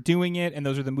reasons for doing it, and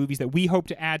those are the movies that we hope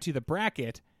to add to the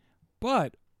bracket.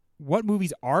 But what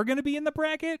movies are going to be in the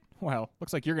bracket? Well,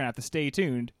 looks like you're going to have to stay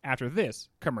tuned after this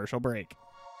commercial break.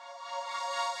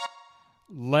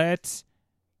 Let's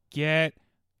get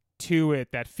to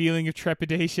it. That feeling of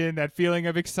trepidation, that feeling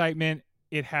of excitement,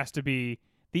 it has to be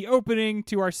the opening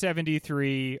to our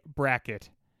 73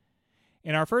 bracket.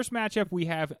 In our first matchup, we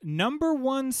have number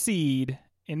 1 seed,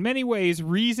 in many ways,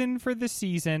 reason for the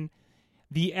season,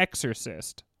 The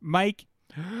Exorcist. Mike,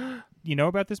 you know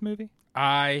about this movie?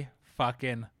 I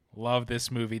fucking love this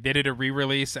movie. They did a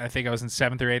re-release. I think I was in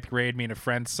 7th or 8th grade. Me and a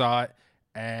friend saw it,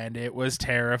 and it was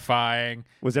terrifying.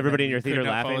 Was everybody in your theater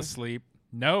laughing? Fall asleep.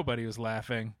 Nobody was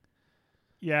laughing.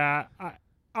 Yeah,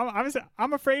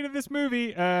 I'm afraid of this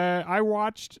movie. I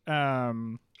watched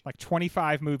like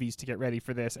 25 movies to get ready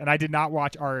for this, and I did not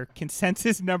watch our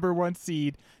consensus number 1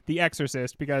 seed, The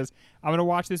Exorcist, because I'm going to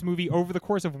watch this movie over the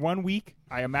course of 1 week.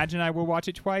 I imagine I will watch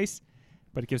it twice,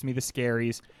 but it gives me the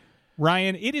scaries.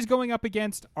 Ryan, it is going up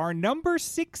against our number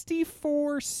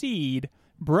 64 seed,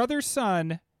 Brother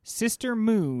Sun, Sister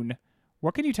Moon.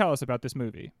 What can you tell us about this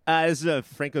movie? This is a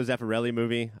Franco Zeffirelli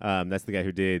movie. That's the guy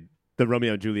who did the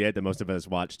Romeo and Juliet that most of us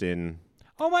watched in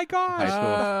Oh my gosh! high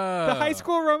school. The high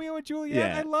school Romeo and Juliet.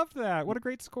 Yeah. I loved that. What a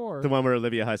great score. The one where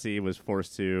Olivia Hussey was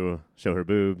forced to show her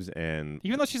boobs, and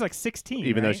even though she's like 16,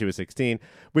 even right? though she was 16,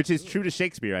 which is true to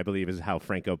Shakespeare, I believe, is how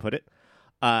Franco put it.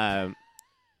 And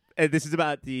this is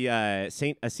about the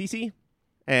Saint Assisi,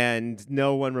 and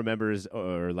no one remembers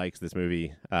or likes this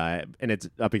movie. And it's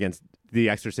up against The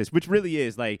Exorcist, which really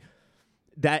is like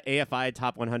that AFI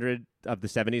top 100 of the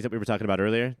 70s that we were talking about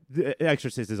earlier. The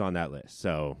Exorcist is on that list.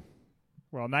 So,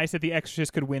 well, nice that The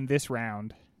Exorcist could win this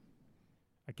round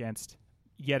against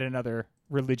yet another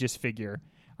religious figure.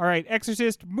 All right,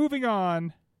 Exorcist, moving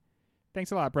on.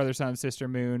 Thanks a lot, Brother Sun, Sister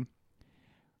Moon.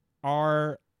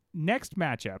 Our next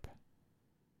matchup,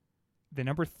 the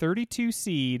number 32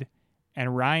 seed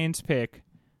and Ryan's pick,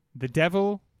 The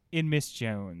Devil in Miss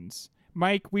Jones.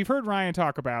 Mike, we've heard Ryan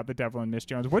talk about The Devil in Miss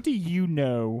Jones. What do you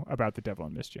know about The Devil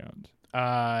in Miss Jones?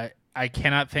 I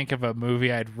cannot think of a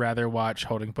movie I'd rather watch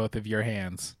holding both of your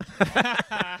hands.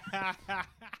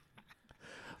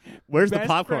 Where's Best the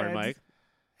popcorn, friends.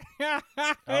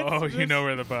 Mike? You know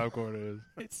where the popcorn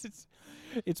is.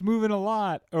 It's moving a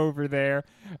lot over there.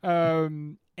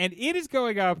 And it is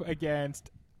going up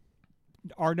against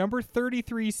our number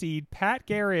 33 seed, Pat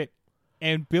Garrett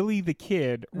and Billy the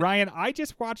Kid. Ryan, I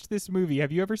just watched this movie.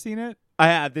 Have you ever seen it? I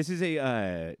have. This is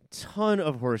a ton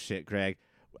of horseshit, Greg.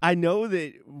 I know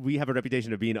that we have a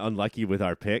reputation of being unlucky with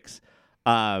our picks.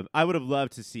 I would have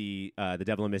loved to see The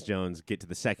Devil and Miss Jones get to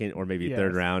the second or maybe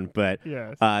third round, but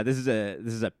Yes. this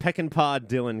is a Peck and Pod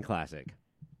Dylan classic.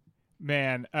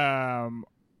 Man,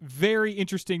 very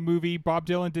interesting movie. Bob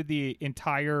Dylan did the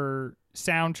entire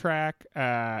soundtrack,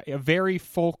 a very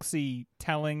folksy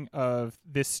telling of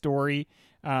this story,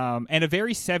 and a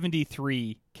very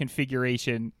 73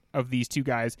 configuration of these two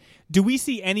guys. Do we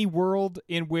see any world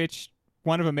in which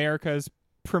one of America's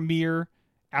premier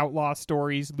outlaw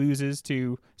stories loses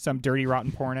to some dirty,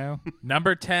 rotten porno?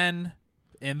 Number 10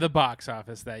 in the box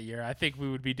office that year. I think we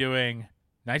would be doing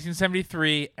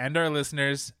 1973 and our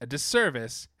listeners a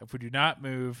disservice if we do not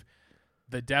move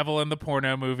The Devil and the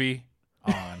Porno movie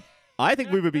on. I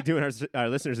think we would be doing our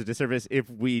listeners a disservice if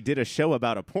we did a show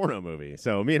about a porno movie.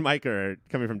 So me and Mike are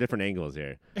coming from different angles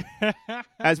here.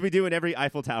 As we do in every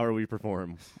Eiffel Tower we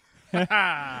perform.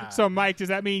 So, Mike, does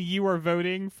that mean you are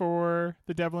voting for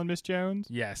The Devil and Miss Jones?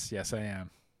 Yes, I am.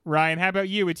 Ryan, how about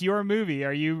you? It's your movie.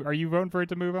 Are you voting for it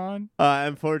to move on?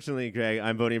 Unfortunately, Greg,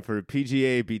 I'm voting for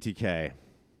PGA BTK.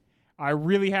 I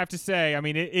really have to say, I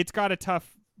mean, it's got a tough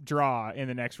draw in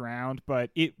the next round, but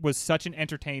it was such an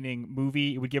entertaining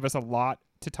movie. It would give us a lot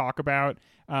to talk about.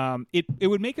 It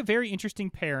would make a very interesting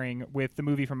pairing with the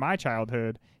movie from my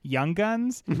childhood, Young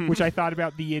Guns, which I thought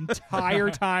about the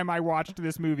entire time I watched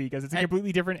this movie because it's a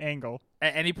completely different angle.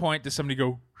 At any point, does somebody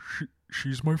go,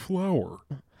 she's my flower?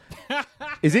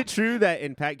 Is it true that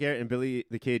in Pat Garrett and Billy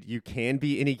the Kid, you can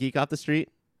be any geek off the street?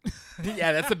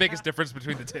 Yeah, that's the biggest difference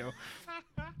between the two.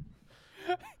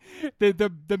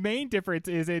 The main difference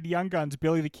is in Young Guns,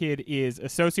 Billy the Kid is a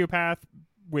sociopath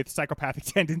with psychopathic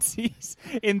tendencies.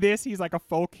 In this, he's like a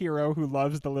folk hero who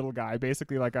loves the little guy,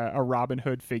 basically like a Robin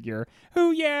Hood figure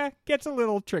who, gets a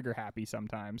little trigger happy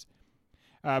sometimes.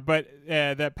 But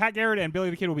the Pat Garrett and Billy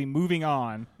the Kid will be moving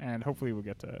on, and hopefully we'll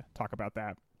get to talk about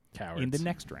that Cowards. in the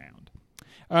next round.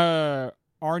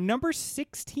 Our number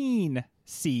 16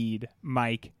 seed,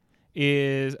 Mike,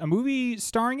 is a movie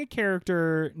starring a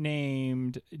character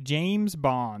named James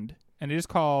Bond, and it is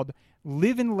called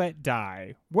Live and Let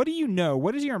Die. What do you know?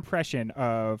 What is your impression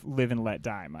of Live and Let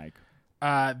Die, Mike?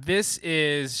 This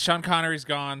is Sean Connery's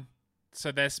gone,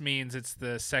 so this means it's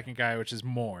the second guy, which is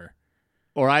Moore.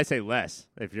 Or I say less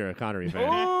if you're a Connery fan.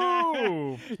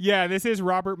 Oh, Yeah, this is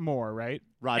Robert Moore, right?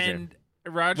 Roger. and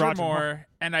Roger Moore. Moore,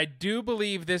 and I do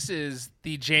believe this is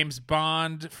the James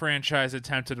Bond franchise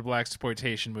attempted a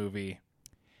blaxploitation movie.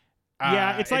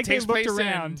 Yeah, it's like it they takes looked place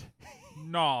around.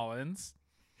 in Nolans.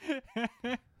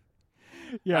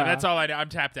 Yeah, That's all I know. I'm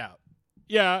tapped out.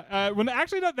 Yeah, well,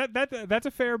 actually, no, that's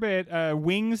a fair bit.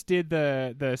 Wings did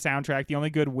the soundtrack, the only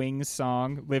good Wings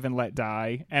song, "Live and Let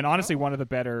Die," and honestly, one of the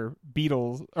better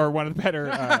Beatles or one of the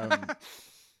better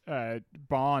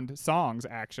Bond songs,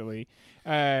 actually.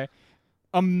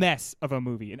 A mess of a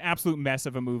movie, an absolute mess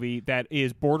of a movie that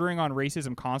is bordering on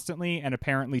racism constantly, and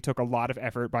apparently took a lot of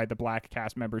effort by the black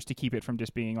cast members to keep it from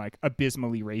just being like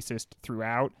abysmally racist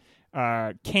throughout.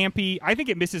 Campy. I think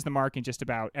it misses the mark in just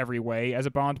about every way as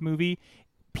a Bond movie.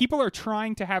 People are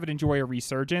trying to have it enjoy a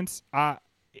resurgence. I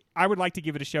would like to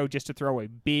give it a show just to throw a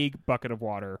big bucket of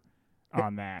water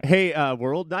on that. Hey,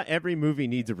 world, not every movie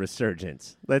needs a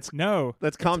resurgence. Let's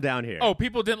calm down here. Oh,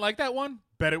 people didn't like that one?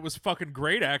 Bet it was fucking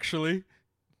great, actually.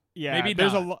 Yeah, Maybe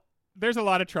there's a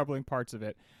lot of troubling parts of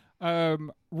it.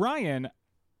 Ryan,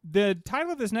 the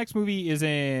title of this next movie is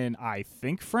in, I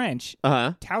think, French.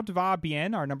 Tout va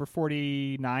bien, our number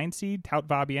 49 seed. Tout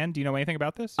va bien. Do you know anything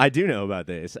about this? I do know about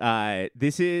this.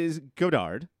 This is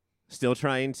Godard, still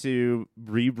trying to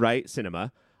rewrite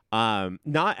cinema.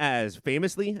 Not as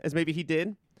famously as maybe he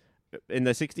did in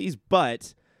the 60s,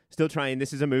 but still trying.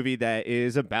 This is a movie that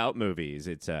is about movies.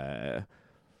 It's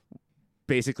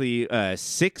basically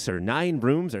 6 or 9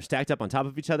 rooms are stacked up on top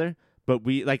of each other, but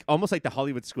we like almost like the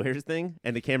Hollywood Squares thing,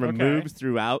 and the camera moves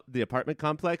throughout the apartment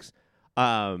complex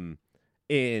in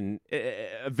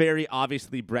a very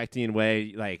obviously Brechtian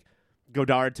way. Like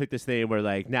Godard took this thing where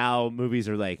like now movies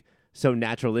are like so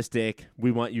naturalistic.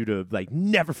 We want you to like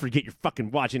never forget you're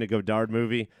fucking watching a Godard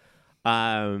movie.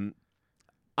 I've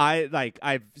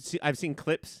seen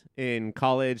clips in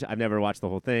college. I've never watched the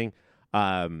whole thing.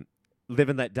 Live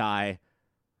and Let Die.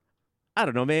 I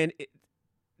don't know, man.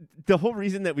 The whole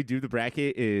reason that we do the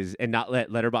bracket is and not let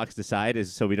Letterboxd decide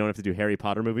is so we don't have to do Harry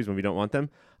Potter movies when we don't want them.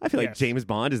 I feel like James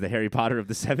Bond is the Harry Potter of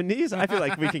the 70s. I feel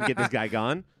like we can get this guy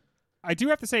gone. I do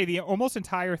have to say the almost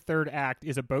entire third act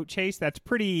is a boat chase. That's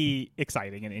pretty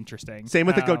exciting and interesting. Same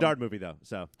with the Godard movie, though.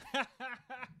 So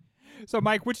So,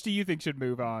 Mike, which do you think should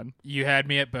move on? You had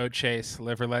me at Boat Chase.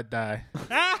 Live or let die.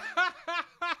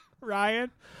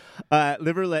 Ryan?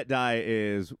 Live or let die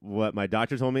is what my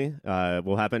doctor told me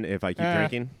will happen if I keep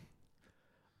drinking.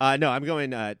 No, I'm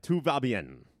going Tout va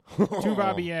bien. Tout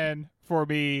va bien for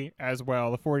me as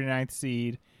well, the 49th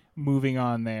seed, moving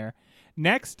on there.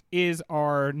 Next is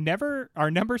our number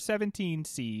 17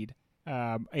 seed,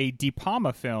 a De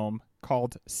Palma film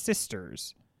called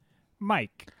Sisters.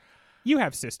 Mike, you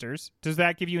have sisters. Does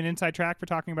that give you an inside track for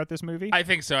talking about this movie? I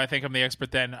think so. I think I'm the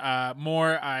expert then.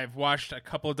 I've watched a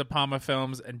couple of De Palma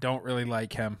films and don't really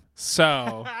like him.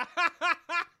 So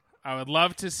I would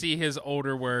love to see his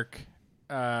older work.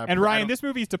 And Ryan, this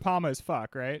movie's De Palma as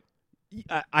fuck, right?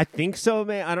 I think so,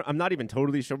 man. I'm not even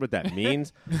totally sure what that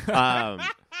means.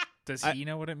 Does he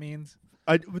know what it means?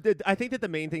 I think that the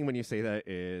main thing when you say that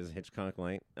is Hitchcock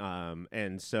light.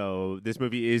 And so this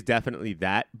movie is definitely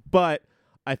that. But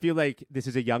I feel like this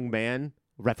is a young man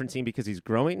referencing because he's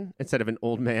growing instead of an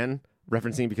old man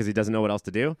referencing because he doesn't know what else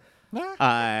to do. It's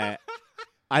a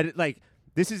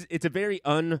very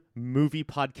un-movie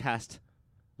podcast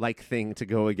like thing to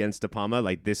go against De Palma,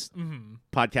 like this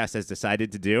podcast has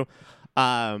decided to do.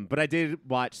 But I did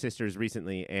watch Sisters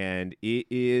recently, and it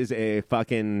is a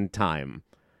fucking time.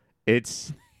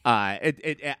 It's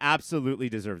it absolutely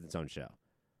deserves its own show.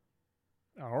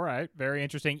 All right, very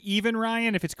interesting. Even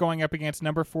Ryan, if it's going up against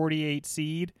number 48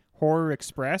 seed Horror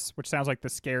Express, which sounds like the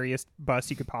scariest bus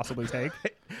you could possibly take.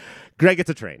 Greg, it's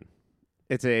a train.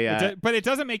 It's a but it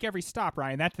doesn't make every stop,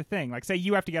 Ryan. That's the thing. Like, say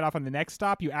you have to get off on the next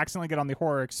stop, you accidentally get on the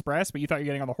Horror Express, but you thought you were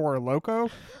getting on the Horror Local.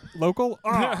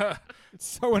 Oh, it's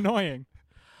so annoying.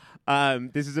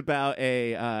 This is about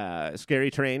a scary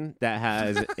train that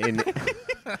has an.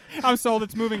 I'm sold.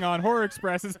 It's moving on. Horror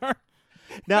Express is our.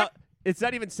 Now, it's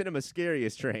not even Cinema's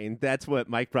scariest train. That's what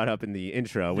Mike brought up in the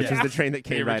intro, which is the train that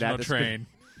came right out the train.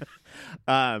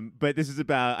 But this is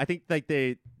about, I think, like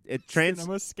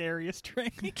Cinema's scariest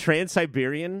train.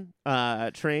 Trans-Siberian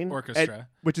train orchestra,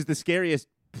 which is the scariest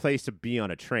place to be on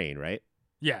a train, right?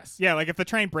 Yes. Yeah, like if the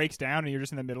train breaks down and you're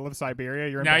just in the middle of Siberia,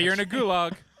 you're in a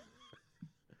gulag.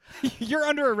 You're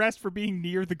under arrest for being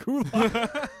near the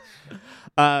gulag.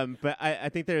 But I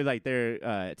think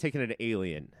they're taking an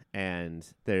alien, and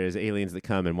there's aliens that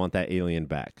come and want that alien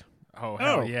back. Oh,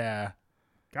 hell yeah.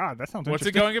 God, that sounds What's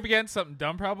it going up against? Something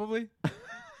dumb, probably?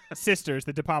 Sisters,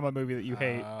 the De Palma movie that you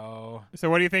hate. Oh. So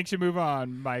what do you think should move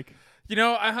on, Mike? You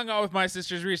know, I hung out with my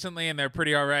sisters recently, and they're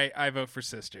pretty all right. I vote for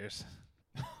Sisters.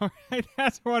 All right,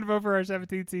 that's one vote for our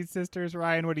 17th seed Sisters.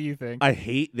 Ryan, what do you think? I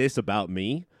hate this about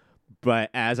me, but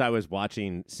as I was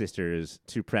watching Sisters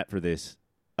to prep for this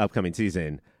upcoming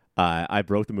season, I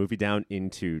broke the movie down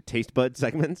into taste bud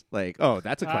segments. Like, oh,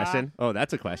 that's a question. Oh,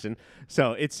 that's a question.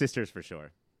 So it's Sisters for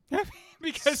sure.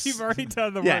 Because you've already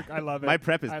done the work. I love it. My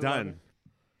prep is done.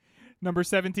 Number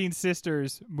 17,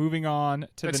 Sisters. Moving on to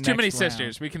That's the next too many round.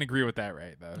 sisters. We can agree with that,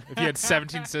 right? Though, if you had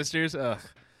 17 sisters, ugh.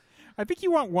 I think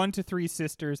you want 1 to 3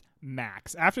 sisters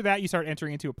max. After that, you start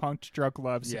entering into a punch, drug,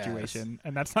 love situation,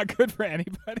 and that's not good for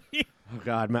anybody. Oh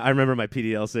God, I remember my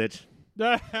PDL sitch.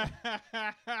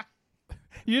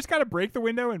 You just got to break the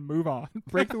window and move on.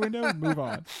 Break the window and move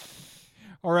on.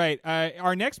 All right,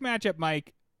 our next matchup,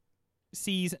 Mike,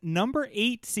 sees number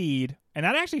 8 seed, and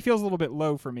that actually feels a little bit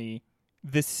low for me,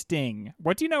 The Sting.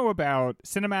 What do you know about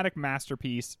cinematic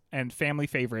masterpiece and family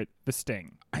favorite, The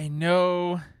Sting? I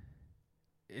know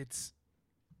it's...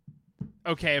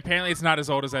 Okay, apparently it's not as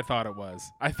old as I thought it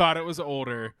was. I thought it was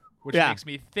older, which makes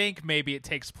me think maybe it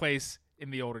takes place in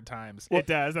the older times. It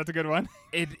does. That's a good one.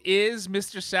 It is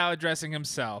Mr. Salad Dressing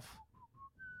himself.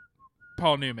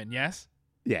 Paul Newman, yes?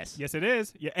 Yes. Yes, it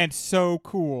is. Yeah, and so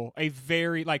cool. A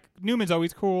very, Newman's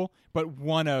always cool, but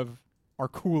one of our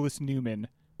coolest Newman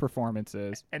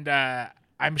performances. And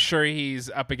I'm sure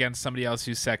he's up against somebody else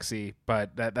who's sexy,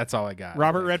 but that's all I got.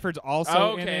 Robert Redford's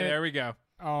also in it. There we go.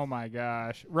 Oh my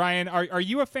gosh, Ryan, are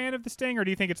you a fan of The Sting, or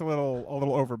do you think it's a little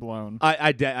overblown?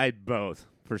 I both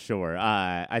for sure.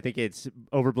 I think it's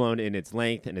overblown in its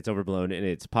length and it's overblown in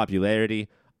its popularity.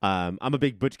 I'm a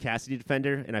big Butch Cassidy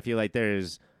defender, and I feel like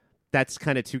that's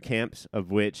kind of two camps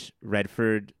of which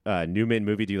Redford Newman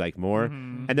movie do you like more.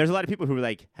 Mm-hmm. And there's a lot of people who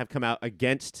have come out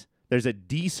against. There's a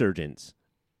desurgence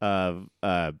of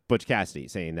Butch Cassidy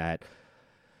saying that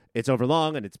it's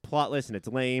overlong and it's plotless and it's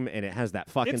lame and it has that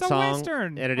fucking it's a song.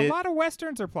 Western. And a lot of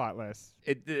Westerns are plotless.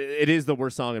 It is the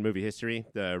worst song in movie history.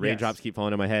 The raindrops keep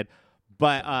falling on my head.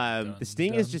 But The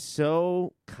Sting is just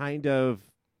so kind of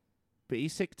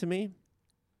basic to me.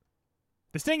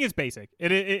 The Sting is basic.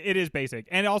 It is basic.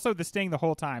 And also The Sting the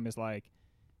whole time is like,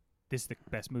 this is the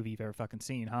best movie you've ever fucking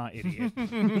seen, huh, idiot?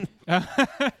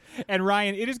 And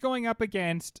Ryan, it is going up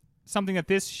against something that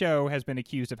this show has been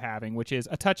accused of having, which is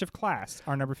A Touch of Class,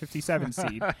 our number 57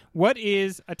 seed. What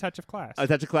is A Touch of Class? A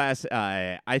Touch of Class,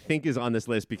 I think, is on this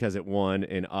list because it won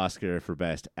an Oscar for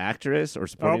Best Actress or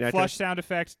Supporting Actress. Flush sound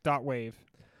effect, .wave.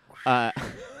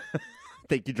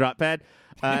 Thank you, Drop Pad.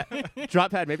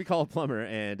 Drop Pad, maybe call a plumber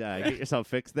and get yourself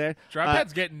fixed there. Drop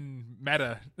Pad's getting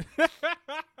meta.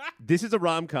 This is a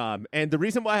rom-com, and the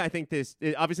reason why I think this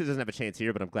it obviously doesn't have a chance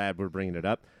here, but I'm glad we're bringing it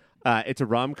up. It's a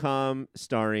rom-com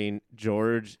starring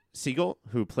George Siegel,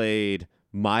 who played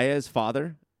Maya's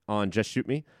father on Just Shoot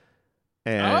Me,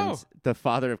 and the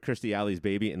father of Kirstie Alley's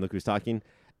baby in Look Who's Talking.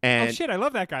 And oh, shit, I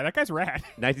love that guy. That guy's rad.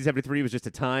 1973 was just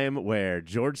a time where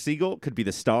George Siegel could be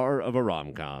the star of a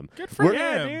rom-com. Good for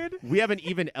him, dude. We haven't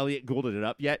even Elliot Goulded it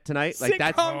up yet tonight. Like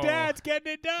Sitcom dad's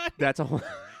getting it done. That's a whole...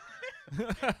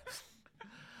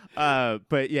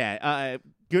 but yeah,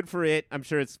 good for it. I'm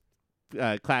sure it's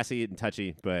classy and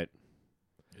touchy, but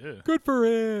good for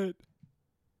it.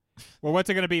 Well, what's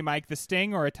it going to be, Mike? The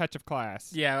Sting or A Touch of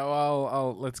Class? Yeah,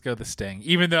 well, let's go The Sting.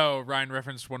 Even though Ryan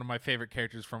referenced one of my favorite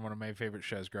characters from one of my favorite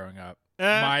shows growing up,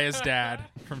 Maya's dad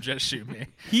from Just Shoot Me.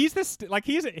 He's his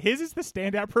is the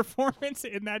standout performance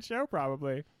in that show,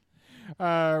 probably.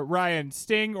 Ryan,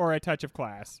 Sting or A Touch of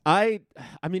Class? I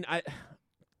mean,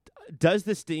 does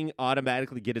The Sting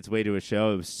automatically get its way to a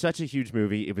show? It was such a huge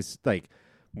movie. It was like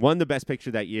won the Best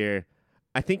Picture that year.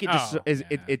 I think it just is.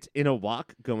 Yeah. It's in a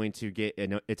walk going to get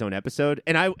its own episode.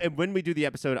 And when we do the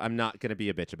episode, I'm not going to be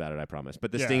a bitch about it. I promise.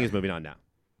 But The Sting is moving on now.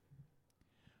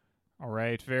 All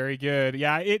right, very good.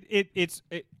 Yeah, it's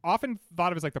often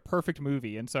thought of as like the perfect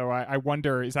movie, and so I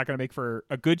wonder, is that going to make for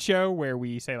a good show where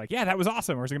we say like, yeah, that was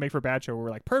awesome, or is it going to make for a bad show where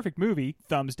we're like, perfect movie,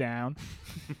 thumbs down?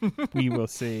 We will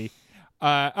see.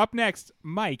 Up next,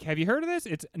 Mike, have you heard of this?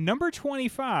 It's number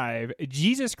 25,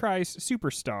 Jesus Christ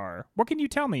Superstar. What can you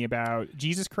tell me about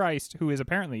Jesus Christ, who is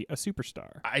apparently a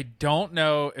superstar? I don't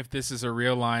know if this is a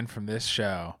real line from this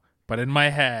show, but in my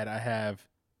head I have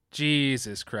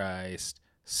Jesus Christ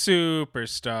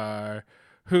Superstar.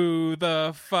 Who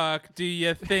the fuck do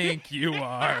you think you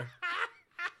are?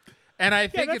 And I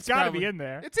think it's got to probably be in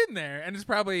there. It's in there, and it's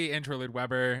probably Interlude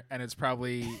Weber, and it's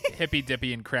probably hippy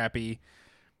dippy and crappy.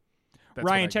 That's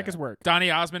Ryan, check his work.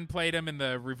 Donny Osmond played him in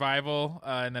the revival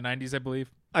in the 90s, I believe.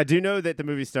 I do know that the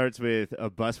movie starts with a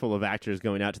bus full of actors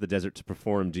going out to the desert to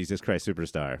perform Jesus Christ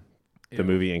Superstar, the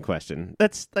movie in question.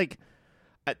 That's like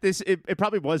this. It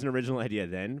probably was an original idea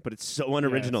then, but it's so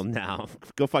unoriginal now.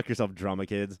 Go fuck yourself, drama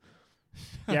kids.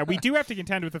 Yeah, we do have to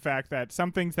contend with the fact that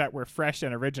some things that were fresh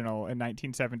and original in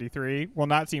 1973 will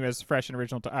not seem as fresh and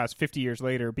original to us 50 years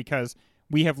later, because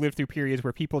we have lived through periods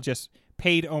where people just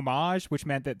paid homage, which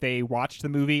meant that they watched the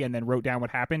movie and then wrote down what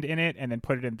happened in it and then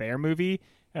put it in their movie.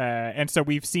 And so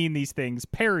we've seen these things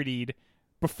parodied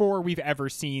before we've ever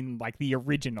seen like the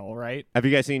original, right? Have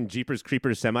you guys seen Jeepers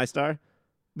Creepers Semi-Star?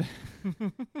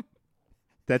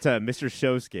 That's a Mr.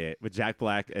 Show skit with Jack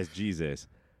Black as Jesus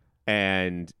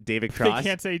and David Cross. They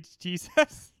can't say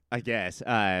Jesus, I guess,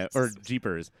 or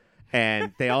Jeepers.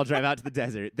 And they all drive out to the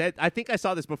desert. I think I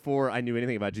saw this before I knew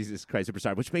anything about Jesus Christ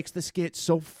Superstar, which makes the skit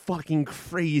so fucking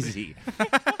crazy.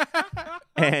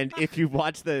 And if you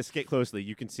watch the skit closely,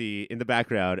 you can see in the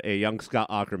background a young Scott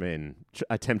Aukerman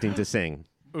attempting to sing.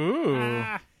 Ooh.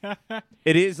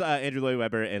 It is Andrew Lloyd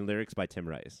Webber and lyrics by Tim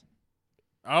Rice.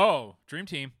 Oh, Dream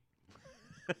Team.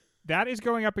 That is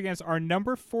going up against our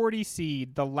number 40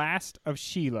 seed, The Last of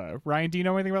Sheila. Ryan, do you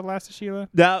know anything about The Last of Sheila?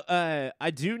 Now,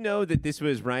 I do know that this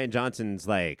was Rian Johnson's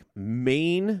like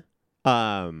main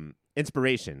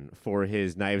inspiration for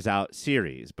his Knives Out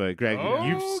series. But Greg,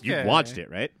 you've watched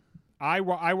it, right? I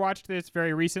watched this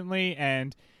very recently,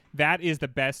 and that is the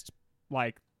best,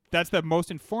 like, that's the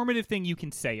most informative thing you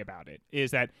can say about it,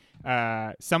 is that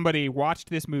somebody watched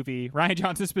this movie, Rian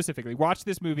Johnson specifically, watched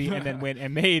this movie and then went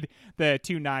and made the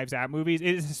two Knives Out movies.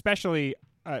 It is especially,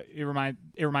 it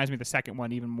reminds me of the second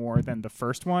one even more than the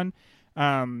first one.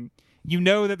 You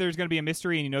know that there's going to be a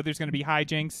mystery and you know there's going to be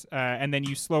hijinks, and then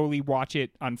you slowly watch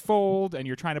it unfold and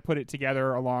you're trying to put it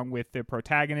together along with the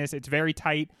protagonist. It's very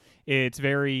tight. It's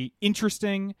very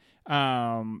interesting.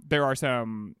 There are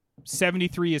some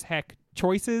 73 as heck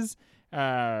choices,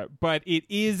 but it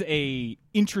is a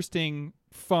interesting,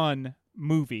 fun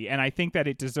movie, and I think that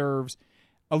it deserves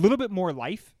a little bit more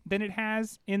life than it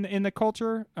has in the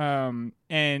culture.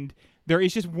 And there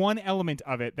is just one element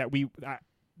of it that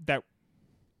that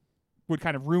would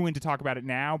kind of ruin to talk about it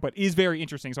now, but is very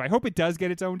interesting. So I hope it does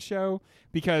get its own show,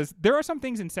 because there are some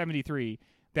things in 73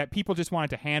 that people just wanted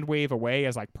to hand wave away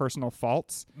as like personal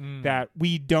faults that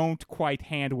we don't quite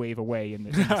hand wave away in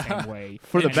the same way.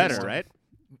 For the better, right?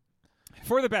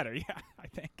 For the better, yeah, I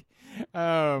think.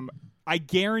 I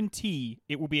guarantee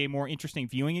it will be a more interesting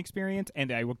viewing experience,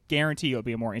 and I will guarantee it'll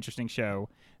be a more interesting show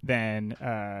than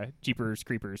Jeepers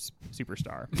Creepers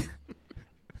Superstar.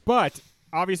 But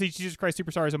obviously, Jesus Christ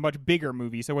Superstar is a much bigger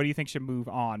movie, so what do you think should move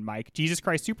on, Mike? Jesus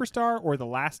Christ Superstar or The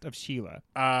Last of Sheila?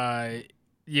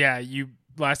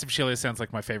 Last of Sheila sounds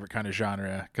like my favorite kind of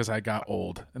genre because I got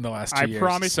old in the last 2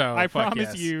 years. I promise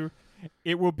yes. you,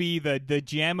 it will be the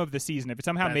gem of the season. If it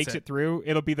somehow makes it through,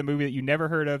 it'll be the movie that you never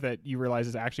heard of that you realize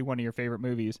is actually one of your favorite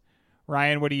movies.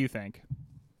 Ryan, what do you think?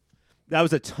 That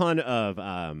was a ton of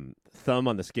thumb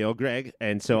on the scale, Greg,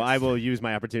 and so I will use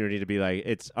my opportunity to be like,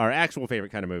 it's our actual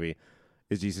favorite kind of movie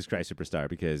is Jesus Christ Superstar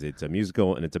because it's a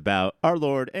musical and it's about our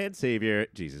Lord and Savior,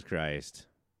 Jesus Christ.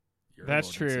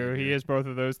 That's true. He is both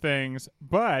of those things.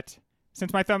 But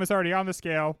since my thumb is already on the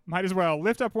scale, might as well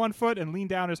lift up one foot and lean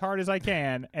down as hard as I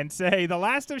can and say The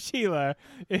Last of Sheila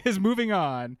is moving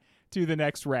on to the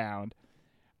next round.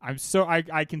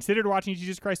 I considered watching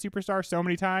Jesus Christ Superstar so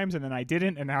many times, and then I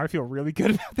didn't, and now I feel really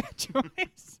good about that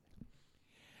choice.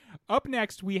 Up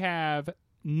next, we have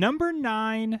number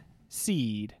 9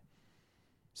 seed,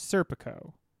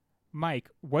 Serpico.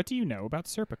 Mike, what do you know about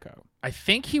Serpico? I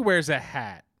think he wears a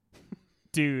hat.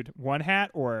 Dude, one hat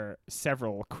or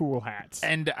several cool hats?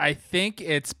 And I think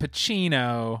it's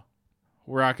Pacino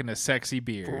rocking a sexy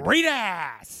beard. Great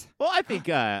ass! Well, I think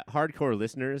hardcore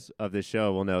listeners of this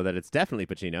show will know that it's definitely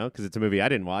Pacino because it's a movie I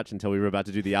didn't watch until we were about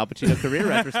to do the Al Pacino career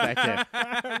retrospective.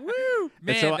 Woo!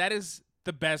 Man, that is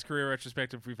the best career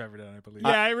retrospective we've ever done, I believe.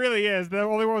 Yeah, it really is. The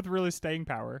only one with really staying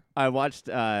power. I watched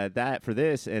that for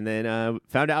this and then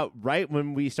found out right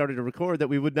when we started to record that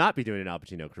we would not be doing an Al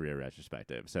Pacino career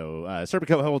retrospective. So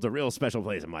Serpico holds a real special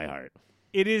place in my heart.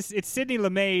 It's Sidney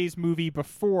Lumet's movie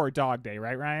before Dog Day,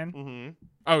 right, Ryan? Mm-hmm.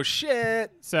 Oh,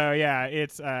 shit. So, yeah,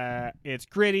 it's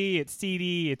gritty, it's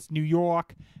seedy, it's New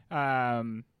York,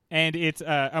 and it's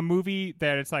a movie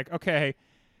that it's like, okay,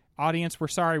 audience, we're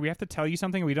sorry, we have to tell you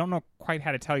something. We don't know quite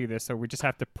how to tell you this, so we just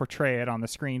have to portray it on the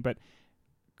screen. But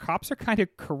cops are kind of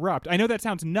corrupt. I know that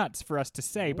sounds nuts for us to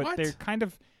say, but they're kind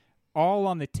of all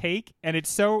on the take, and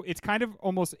it's kind of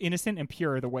almost innocent and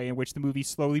pure the way in which the movie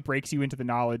slowly breaks you into the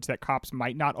knowledge that cops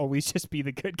might not always just be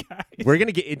the good guys. We're going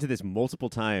to get into this multiple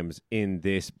times in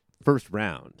this first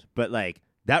round, but like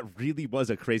that really was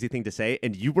a crazy thing to say,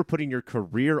 and you were putting your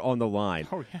career on the line.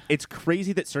 Oh, yeah. It's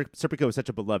crazy that Serpico is such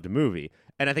a beloved movie,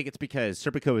 and I think it's because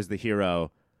Serpico is the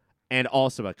hero and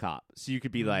also a cop. So you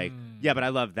could be like, yeah, but I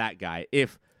love that guy.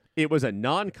 If it was a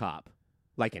non-cop,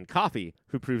 like in Coffee,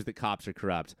 who proves that cops are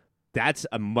corrupt, that's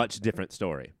a much different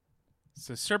story.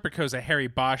 So Serpico's a Harry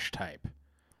Bosch type.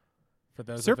 For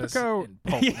those of us in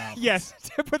pulp novels. Yes,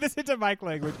 to put this into Mike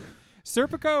language.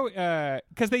 Serpico,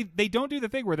 because they don't do the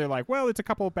thing where they're like, well, it's a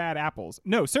couple of bad apples.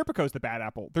 No, Serpico's the bad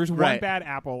apple. There's one bad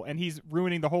apple, and he's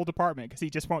ruining the whole department because he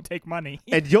just won't take money.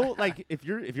 And you'll like if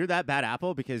you're that bad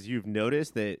apple because you've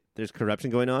noticed that there's corruption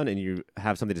going on and you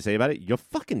have something to say about it, you'll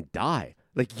fucking die.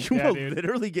 Like you will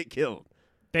literally get killed.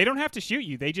 They don't have to shoot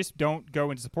you. They just don't go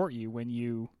and support you when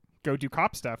you go do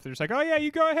cop stuff. They're just like, oh, yeah,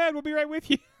 you go ahead. We'll be right with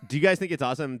you. Do you guys think it's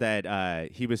awesome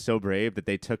that he was so brave that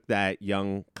they took that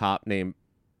young cop named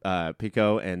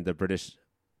Pico and the British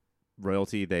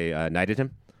royalty, they knighted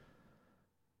him?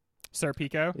 Sir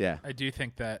Pico? Yeah. I do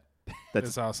think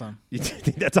that's awesome. You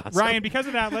think that's awesome? Ryan, because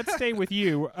of that, let's stay with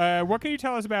you. What can you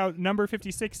tell us about number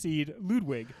 56 seed,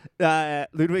 Ludwig?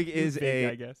 Ludwig is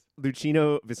I guess.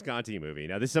 Luchino Visconti movie.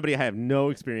 Now, this is somebody I have no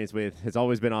experience with. Has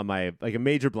always been on my, like, a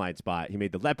major blind spot. He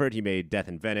made The Leopard. He made Death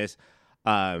in Venice.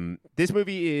 This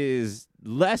movie is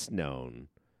less known.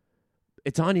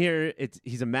 It's on here.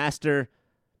 He's a master.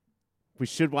 We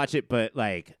should watch it, but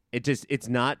like it's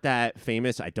not that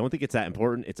famous. I don't think it's that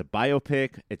important. It's a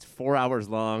biopic. It's 4 hours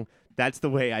long. That's the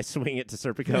way I swing it to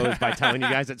Serpico is by telling you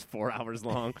guys it's 4 hours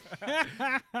long.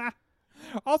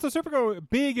 Also, Serpico,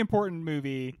 big important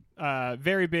movie.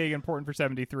 Very big, important for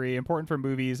 73. Important for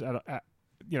movies,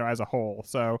 as a whole.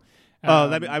 So,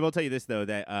 I will tell you this though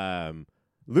that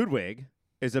Ludwig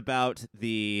is about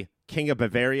the King of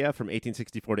Bavaria from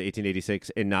 1864 to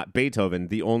 1886, and not Beethoven,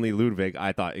 the only Ludwig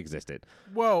I thought existed.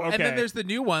 Whoa! Okay. And then there's the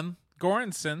new one,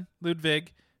 Göransson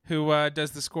Ludwig, who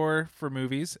does the score for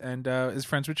movies and is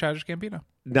friends with Childish Gambino.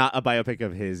 Not a biopic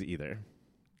of his either.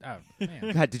 Oh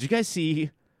man! God, did you guys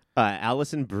see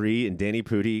Alison Brie and Danny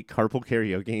Pudi carpool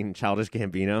karaoke and Childish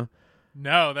Gambino?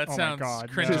 No, that Oh my sounds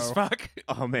God, cringe no. as fuck.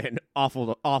 Oh man,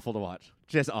 awful to watch.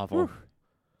 Just awful. Whew.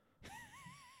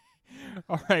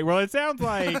 All right. Well, it sounds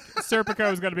like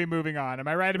Serpico is going to be moving on. Am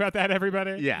I right about that,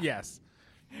 everybody? Yeah. Yes.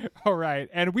 All right.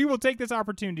 And we will take this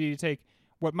opportunity to take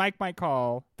what Mike might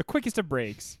call the quickest of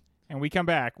breaks. And we come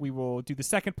back, we will do the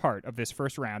second part of this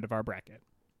first round of our bracket.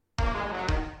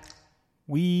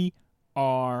 We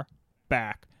are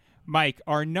back. Mike,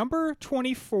 our number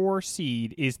 24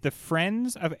 seed is the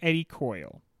Friends of Eddie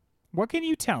Coyle. What can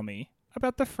you tell me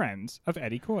about the Friends of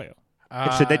Eddie Coyle?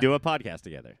 And should they do a podcast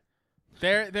together?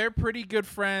 They're pretty good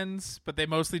friends, but they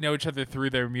mostly know each other through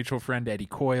their mutual friend Eddie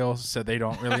Coyle, so they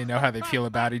don't really know how they feel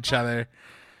about each other.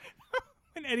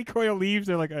 When Eddie Coyle leaves,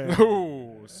 they're like,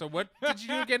 Oh, so what did you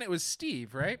do again? It was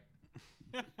Steve, right?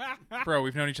 Bro,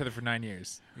 we've known each other for 9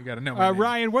 years. You got to know. my name.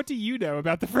 Ryan, what do you know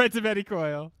about the Friends of Eddie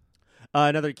Coyle?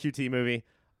 Another QT movie.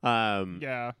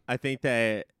 Yeah. I think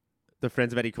that the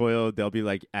Friends of Eddie Coyle, they'll be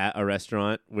like at a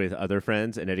restaurant with other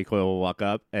friends, and Eddie Coyle will walk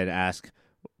up and ask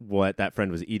what that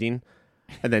friend was eating,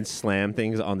 and then slam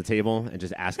things on the table and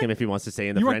just ask him if he wants to stay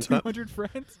in the You Friends want Club. 200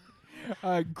 friends?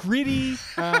 Gritty,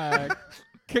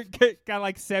 got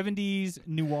like 70s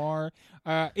noir.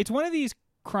 It's one of these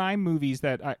crime movies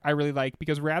that I really like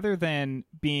because rather than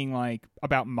being like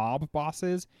about mob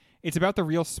bosses, it's about the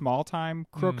real small time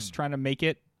crooks trying to make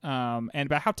it, and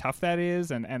about how tough that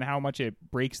is and how much it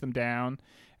breaks them down.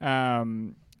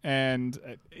 And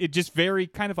it just very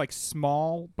kind of like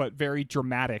small but very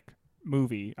dramatic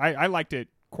movie. I liked it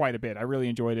quite a bit. I really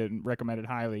enjoyed it and recommend it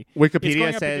highly.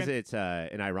 Wikipedia says it's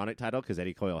an ironic title because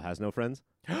Eddie Coyle has no friends.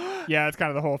 Yeah, it's kind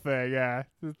of the whole thing. Yeah,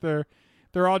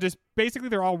 they're all just basically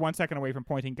they're all 1 second away from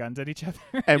pointing guns at each other.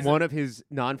 And one of his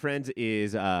non-friends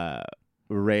is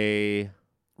Ray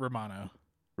Romano.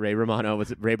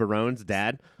 Was it Ray Barone's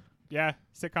dad? Yeah,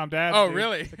 sitcom dad. Oh, dude.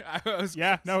 really?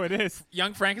 Yeah, no, it is.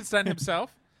 Young Frankenstein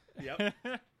himself? Yep.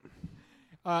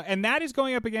 And that is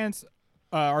going up against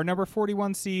our number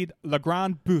 41 seed, Le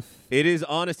Grand Bouffe. It is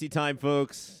honesty time,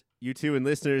 folks. You two and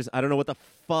listeners, I don't know what the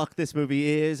fuck this movie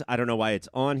is. I don't know why it's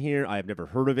on here. I have never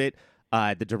heard of it.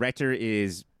 The director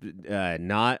is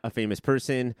not a famous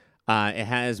person. It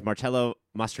has Marcello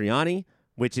Mastroianni,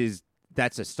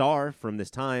 that's a star from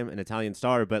this time, an Italian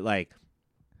star, but like,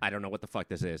 I don't know what the fuck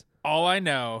this is. All I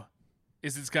know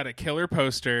is it's got a killer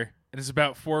poster. It is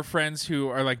about 4 friends who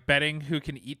are like betting who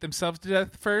can eat themselves to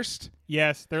death first.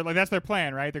 Yes, they're like that's their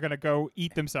plan, right? They're gonna go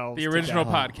eat themselves. The to original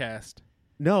death. podcast.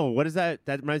 No, what is that?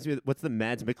 That reminds me of, what's the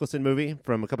Mads Mikkelsen movie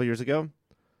from a couple years ago?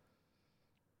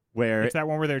 Where It's that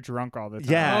one where they're drunk all the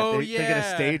time. yeah, Oh, they're going to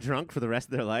yeah. stay drunk for the rest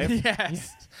of their life.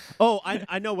 Yes. Oh,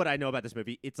 I know what I know about this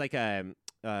movie. It's like a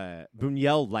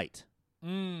Buñuel light,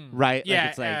 right? Yeah, like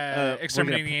it's like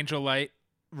Exterminating the Angel Light.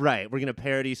 right. We're gonna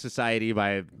parody society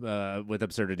by with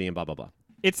absurdity and blah blah blah.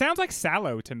 It sounds like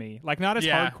Sallow to me. Like not as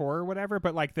Yeah. hardcore or whatever,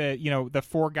 but like the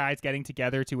 4 guys getting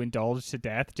together to indulge to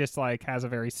death just like has a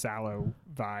very Sallow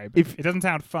vibe. It doesn't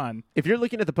sound fun. If you're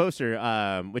looking at the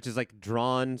poster, which is like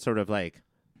drawn sort of like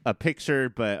a picture,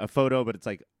 but a photo, but it's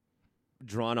like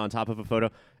drawn on top of a photo.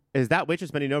 Is that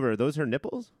waitress bending over? Are those her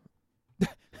nipples?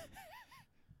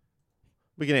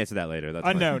 We can answer that later. That's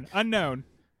fine. Unknown.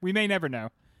 We may never know.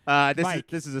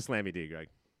 This is a slammy D, Greg.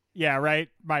 Yeah, right,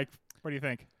 Mike. What do you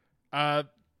think? The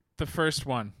first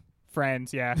one.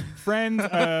 Friends, yeah. Friends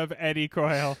of Eddie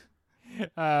Coyle.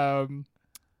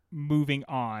 Moving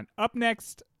on. Up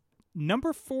next,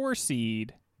 number 4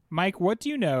 seed. Mike, what do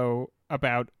you know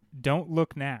about Don't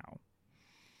Look Now?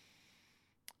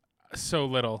 So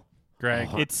little, Greg.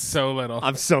 Oh, It's so little.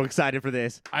 I'm so excited for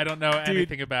this. I don't know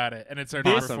anything about it, and it's our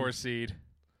Awesome. number 4 seed.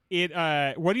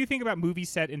 What do you think about movies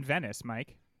set in Venice,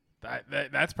 Mike?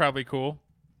 That's probably cool.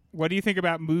 What do you think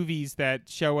about movies that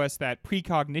show us that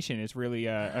precognition is really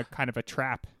a kind of a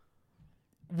trap?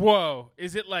 Whoa.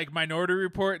 Is it like Minority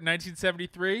Report in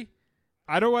 1973?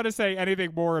 I don't want to say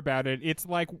anything more about it. It's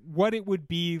like what it would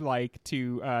be like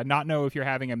to not know if you're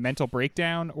having a mental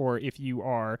breakdown or if you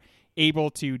are able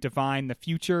to divine the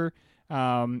future.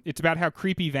 It's about how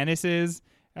creepy Venice is.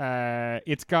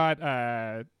 It's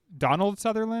got Donald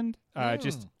Sutherland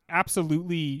just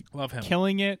absolutely Love him.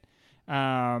 killing it.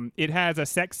 It has a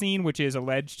sex scene which is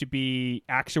alleged to be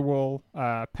actual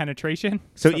penetration.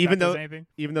 So if even that says though anything.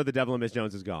 the Devil and Miss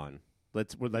Jones is gone,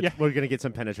 we're gonna get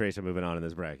some penetration moving on in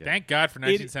this bracket. Thank God for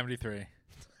 1973.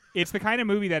 It's the kind of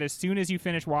movie that as soon as you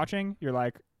finish watching, you're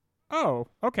like, oh,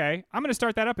 okay, I'm going to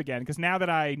start that up again because now that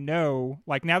I know,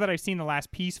 like now that I've seen the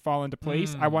last piece fall into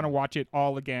place, I want to watch it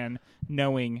all again,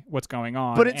 knowing what's going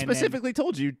on. But it And specifically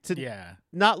told you to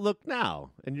not look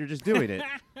now, and you're just doing it.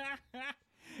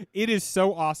 It is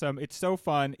so awesome. It's so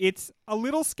fun. It's a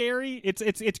little scary.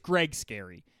 It's Greg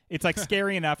scary. It's like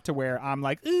scary enough to where I'm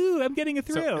like, ooh, I'm getting a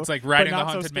thrill. So it's like but riding the not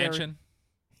so Haunted scary. Mansion.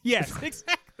 Yes,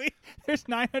 exactly. There's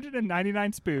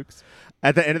 999 spooks.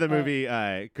 At the end of the movie,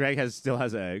 Greg still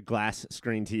has a glass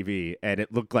screen TV, and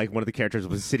it looked like one of the characters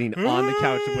was sitting on the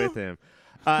couch with him.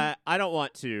 I don't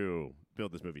want to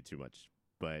build this movie too much,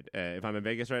 but if I'm in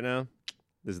Vegas right now,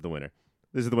 this is the winner.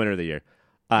 This is the winner of the year.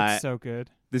 It's so good.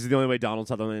 This is the only way Donald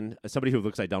Sutherland, somebody who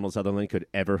looks like Donald Sutherland, could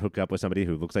ever hook up with somebody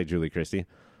who looks like Julie Christie.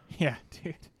 Yeah,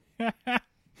 dude.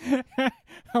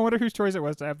 I wonder whose choice it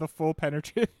was to have the full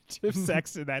penetrative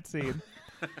sex in that scene.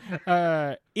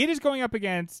 It is going up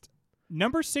against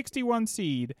number 61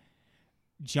 seed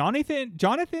Jonathan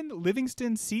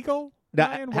Livingston Seagull. Now,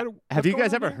 Ryan, have you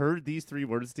guys ever there? heard these three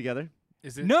words together?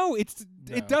 Is it? No, it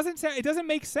No. doesn't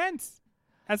make sense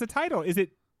as a title. Is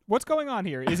it? What's going on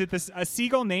here? Is it a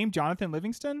seagull named Jonathan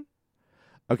Livingston?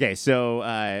 Okay, so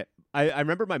I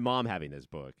remember my mom having this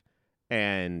book,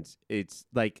 and it's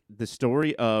like the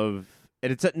story of,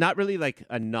 and it's not really like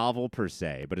a novel per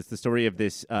se, but it's the story of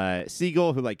this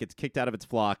seagull who like gets kicked out of its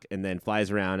flock and then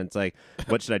flies around, and it's like,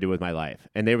 what should I do with my life?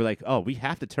 And they were like, oh, we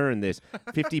have to turn this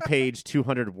 50-page,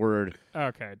 200-word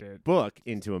Okay, dude. book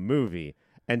into a movie.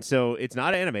 And so it's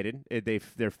not animated.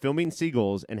 They're filming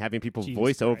seagulls and having people Jesus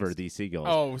voice over Christ. these seagulls.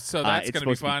 Oh, so that's it's going to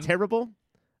be supposed fun. to be terrible.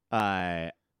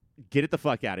 Get it the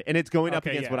fuck out of it. And it's going up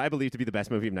Okay, against yeah. what I believe to be the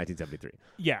best movie of 1973.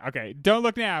 Yeah, okay. Don't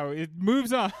look now. It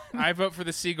moves on. I vote for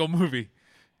the Seagull movie.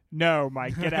 No,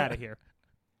 Mike, get out of here.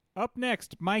 Up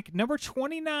next, Mike, number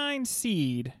 29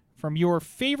 seed from your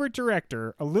favorite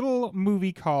director, a little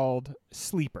movie called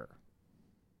Sleeper.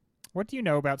 What do you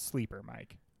know about Sleeper,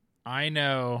 Mike? I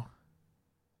know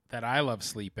that I love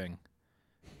sleeping.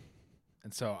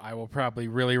 And so I will probably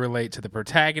really relate to the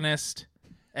protagonist.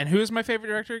 And who is my favorite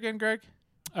director again, Greg?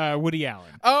 Woody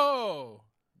Allen. Oh!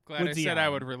 Glad Woody I said I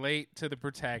Allen. would relate to the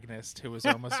protagonist, who was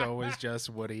almost always just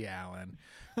Woody Allen.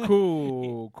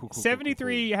 Cool.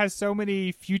 73 has so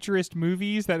many futurist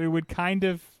movies that it would kind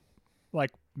of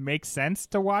like make sense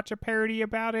to watch a parody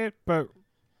about it, but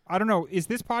I don't know. Is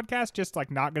this podcast just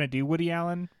like not going to do Woody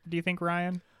Allen? Do you think,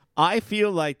 Ryan? I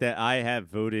feel like that I have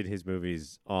voted his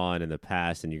movies on in the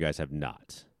past, and you guys have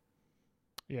not.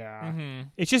 Yeah. Mm-hmm.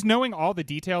 It's just knowing all the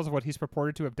details of what he's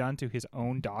purported to have done to his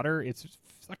own daughter. It's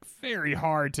like very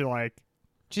hard to like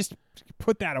just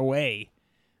put that away,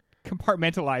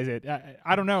 compartmentalize it.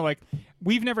 I don't know. Like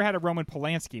we've never had a Roman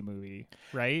Polanski movie,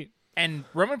 right? And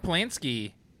Roman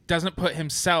Polanski doesn't put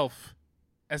himself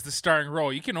as the starring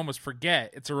role. You can almost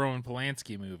forget it's a Roman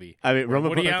Polanski movie. I mean, Roman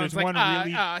Woody Polanski. Allen's there's like, one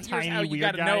really here's tiny how you weird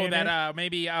got to guy know in that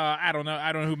maybe I don't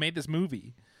know who made this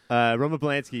movie. Roman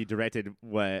Polanski directed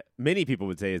what many people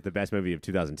would say is the best movie of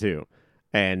 2002.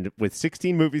 And with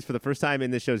 16 movies for the first time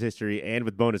in this show's history and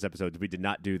with bonus episodes, we did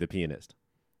not do The Pianist.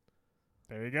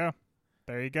 There you go.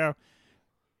 There you go.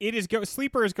 It is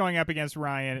Sleeper is going up against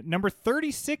Ryan, number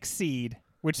 36 seed,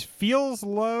 which feels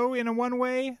low in a one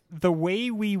way, The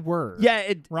Way We Were.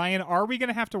 Yeah, Ryan, are we going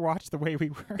to have to watch The Way We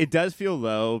Were? it does feel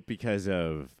low because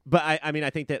of, but I mean, I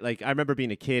think that like I remember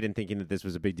being a kid and thinking that this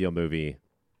was a big deal movie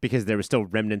because there were still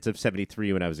remnants of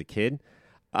 73 when I was a kid.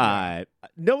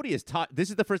 Nobody has talked.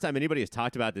 This is the first time anybody has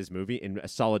talked about this movie in a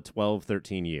solid 12,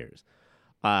 13 years.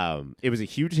 It was a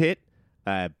huge hit.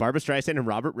 Barbra Streisand and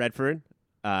Robert Redford.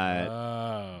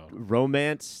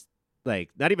 Romance, like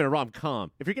not even a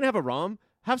rom-com. If you're gonna have a rom,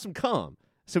 have some com,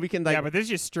 so we can like. Yeah, but this is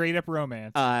just straight up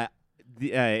romance.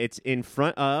 It's in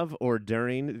front of or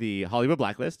during the Hollywood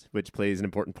Blacklist, which plays an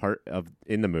important part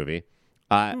in the movie.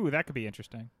 Ooh, that could be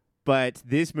interesting. But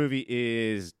this movie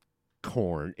is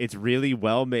corn. It's really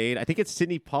well made. I think it's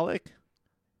Sidney Pollack,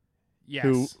 Yes.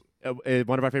 who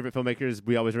one of our favorite filmmakers.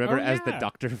 We always remember Oh, as the yeah.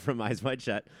 doctor from Eyes Wide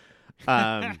Shut.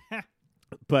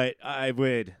 But I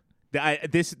would.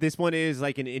 This one is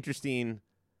like an interesting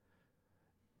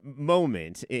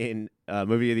moment in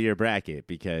movie of the year bracket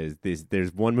because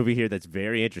there's one movie here that's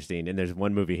very interesting and there's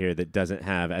one movie here that doesn't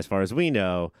have, as far as we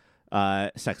know,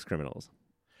 sex criminals.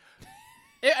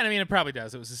 And I mean, it probably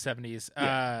does. It was the 70s.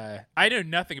 Yeah. I know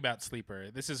nothing about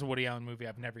Sleeper. This is a Woody Allen movie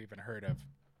I've never even heard of.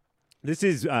 This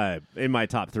is in my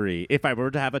top three. If I were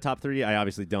to have a top three, I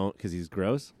obviously don't because he's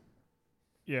gross.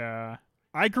 Yeah.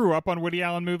 I grew up on Woody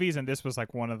Allen movies, and this was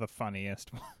like one of the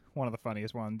funniest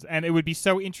ones. And it would be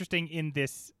so interesting in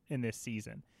this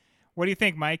season. What do you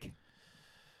think, Mike?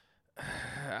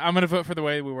 I'm going to vote for The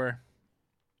Way We Were.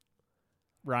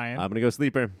 Ryan? I'm gonna go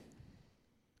Sleeper.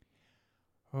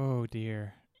 Oh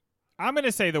dear. I'm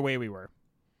gonna say The Way We Were.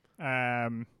 I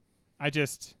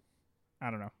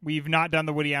don't know. We've not done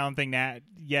the Woody Allen thing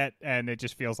yet, and it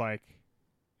just feels like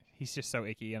he's just so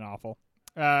icky and awful.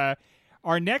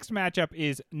 Our next matchup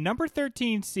is number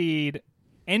 13 seed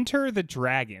Enter the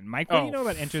Dragon. Mike, what do you know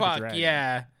about Enter the Dragon?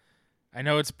 Yeah. I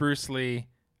know it's Bruce Lee.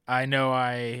 I know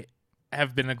I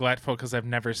have been neglectful because I've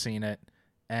never seen it,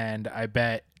 and I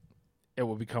bet it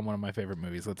will become one of my favorite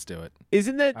movies. Let's do it.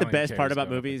 Isn't that I the don't even best care part who's about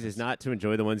going up movies? with Is this. not to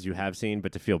enjoy the ones you have seen,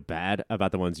 but to feel bad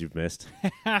about the ones you've missed.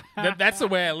 That's the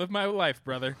way I live my life,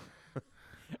 brother.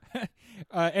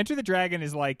 Enter the Dragon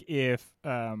is like if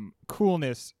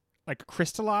coolness like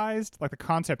crystallized, like the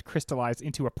concept crystallized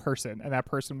into a person, and that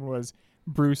person was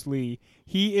Bruce Lee.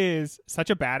 He is such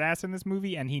a badass in this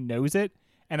movie, and he knows it.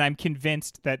 And I'm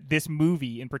convinced that this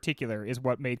movie in particular is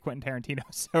what made Quentin Tarantino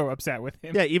so upset with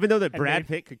him. Yeah, even though that Brad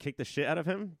Pitt could kick the shit out of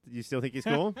him, you still think he's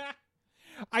cool?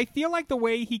 I feel like the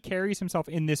way he carries himself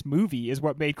in this movie is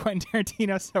what made Quentin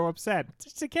Tarantino so upset. It's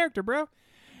just a character, bro.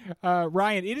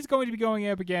 Ryan, it is going to be going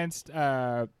up against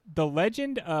The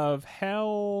Legend of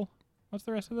Hell. What's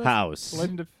the rest of this? House.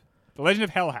 The Legend of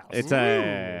Hell House. It's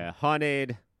a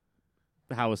haunted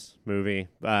house movie.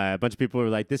 A bunch of people were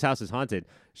like, "This house is haunted.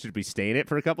 Should we stay in it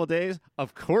for a couple of days?"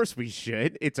 Of course we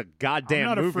should. It's a goddamn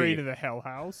I'm not movie. afraid of the Hell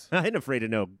House. I ain't afraid of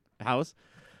no house.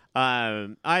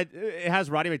 It has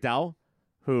Roddy McDowell,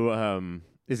 who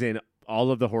is in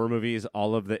all of the horror movies,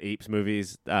 all of the Apes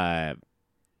movies.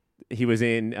 He was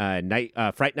in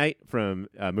Fright Night from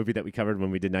a movie that we covered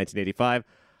when we did 1985.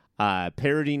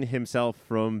 Parodying himself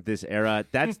from this era.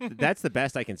 That's the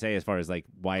best I can say as far as like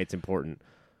why it's important.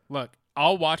 Look,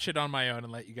 I'll watch it on my own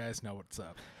and let you guys know what's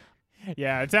up.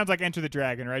 Yeah, it sounds like Enter the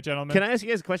Dragon, right, gentlemen? Can I ask you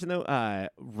guys a question though?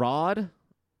 Roddy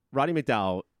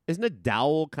McDowell, isn't a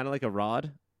dowel kind of like a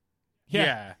rod?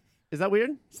 Yeah. Is that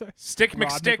weird? Stick Rod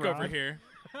McStick McRod. over here.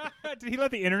 Did he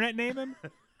let the internet name him?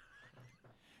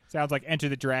 Sounds like Enter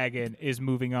the Dragon is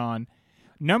moving on.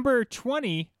 Number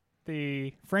 20,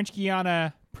 the French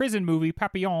Guiana prison movie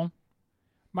Papillon.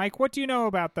 Mike, what do you know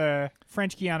about the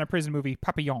French Guiana prison movie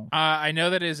Papillon? I know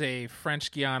that is a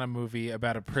French Guiana movie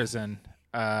about a prison.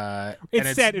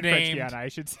 It's set in French Guiana, I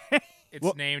should say.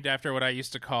 It's named after what I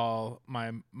used to call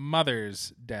my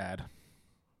mother's dad.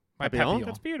 My Papillon.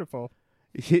 That's beautiful.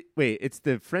 Wait, it's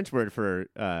the French word for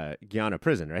Guiana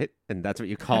prison, right? And that's what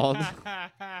you called?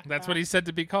 That's what he said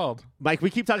to be called. Mike, we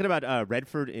keep talking about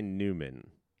Redford and Newman.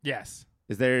 Yes.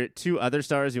 Is there two other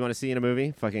stars you want to see in a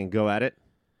movie? Fucking go at it.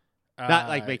 Not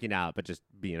like making out, but just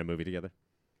be in a movie together.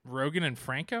 Rogan and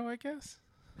Franco, I guess.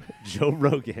 Joe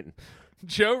Rogan.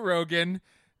 Joe Rogan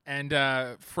and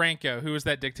Franco. Who was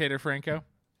that dictator, Franco?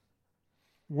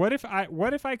 What if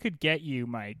I could get you,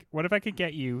 Mike? What if I could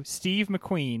get you Steve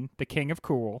McQueen, the King of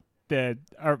Cool, the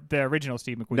original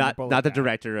Steve McQueen, Not the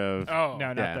director of. Oh,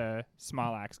 no, not the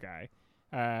Small Axe guy.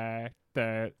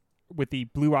 With the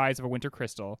blue eyes of a winter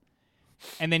crystal,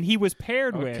 and then he was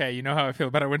paired with. Okay, you know how I feel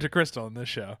about a winter crystal in this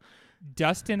show.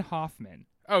 Dustin Hoffman.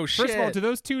 Oh shit! First of all, do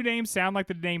those two names sound like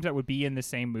the names that would be in the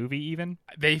same movie? Even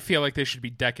they feel like they should be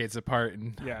decades apart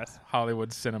in yes.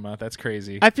 Hollywood cinema. That's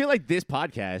crazy. I feel like this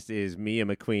podcast is me and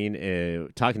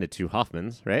McQueen talking to two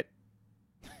Hoffmans, right?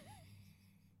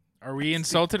 Are we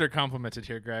insulted or complimented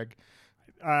here, Greg?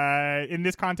 In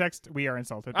this context, we are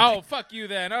insulted. Oh, fuck you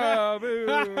then. Oh, boo.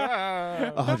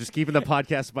 Oh. Oh, just keeping the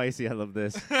podcast spicy. I love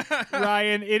this.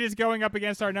 Ryan, it is going up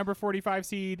against our number 45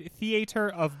 seed, Theater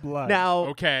of Blood. Now,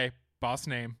 Okay, boss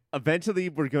name. eventually,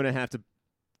 we're going to have to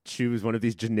choose one of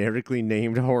these generically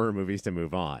named horror movies to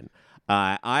move on.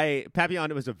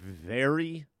 Papillon was a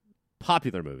very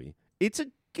popular movie. It's a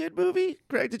good movie.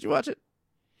 Greg, did you watch it?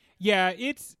 Yeah,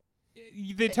 it's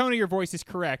the tone of your voice is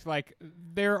correct. Like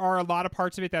there are a lot of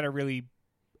parts of it that are really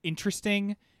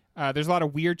interesting. There's a lot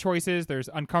of weird choices. There's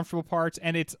uncomfortable parts,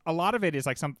 and a lot of it is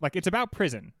like it's about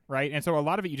prison, right? And so a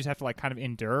lot of it you just have to like kind of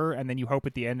endure, and then you hope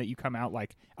at the end that you come out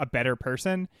like a better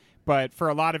person. But for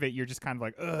a lot of it, you're just kind of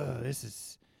like, ugh,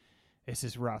 this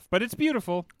is rough, but it's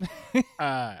beautiful.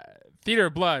 Theater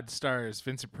of Blood stars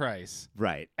Vincent Price.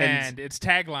 Right. And its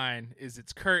tagline is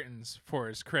 "It's curtains for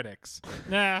his critics."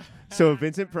 Nah. So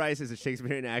Vincent Price is a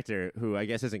Shakespearean actor who I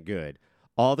guess isn't good.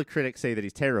 All the critics say that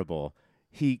he's terrible.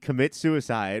 He commits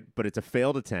suicide, but it's a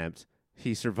failed attempt.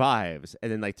 He survives,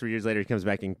 and then like 3 years later, he comes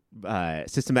back and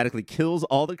systematically kills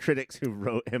all the critics who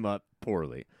wrote him up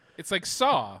poorly. It's like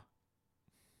Saw.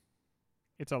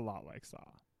 It's a lot like Saw.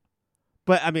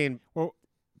 But I mean, Well,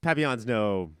 Papillon's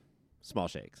no small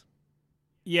shakes.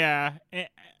 yeah.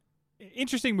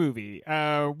 Interesting movie.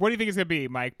 What do you think it's gonna be,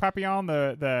 Mike? Papillon,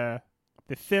 the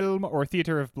film, or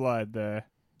Theater of Blood, the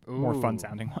more fun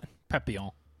sounding one?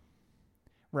 Papillon.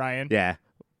 Ryan. Yeah.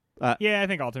 Yeah, I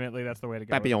think ultimately that's the way to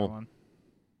go. Papillon. With that one.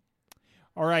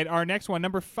 All right, our next one,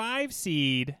 number 5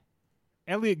 seed,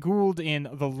 Elliot Gould in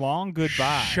The Long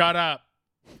Goodbye. Shut up.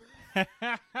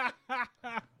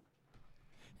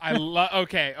 I love.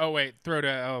 Okay. Oh wait. Throw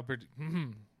to. Who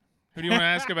do you want to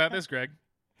ask about this, Greg?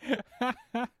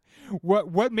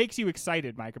 What makes you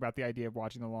excited, Mike, about the idea of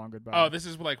watching The Long Goodbye? Oh, this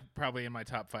is like probably in my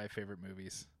top 5 favorite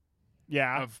movies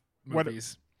yeah. of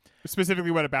movies.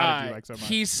 Specifically, what about it do you like so much?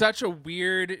 He's such a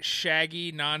weird,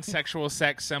 shaggy, non-sexual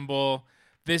sex symbol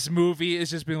this movie is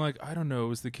just being like, I don't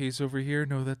know, is the case over here?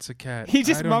 No, that's a cat. He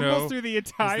just I don't mumbles know. through the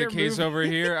Is entire the case movie. over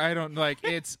here? I don't like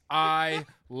it's. I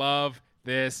love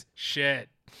this shit.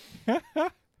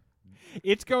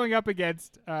 It's going up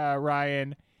against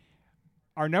Ryan,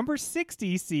 our number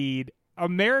 60 seed,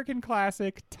 American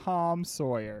classic Tom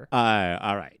Sawyer.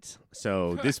 All right.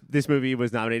 So this movie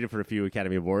was nominated for a few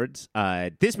Academy Awards.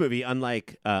 This movie,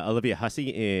 unlike Olivia Hussey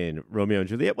in Romeo and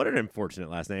Juliet, what an unfortunate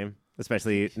last name,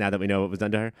 especially now that we know what was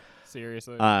done to her.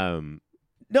 Seriously.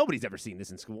 Nobody's ever seen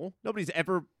this in school.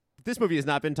 This movie has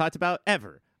not been talked about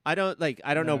ever. I don't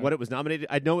know what it was nominated.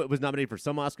 I know it was nominated for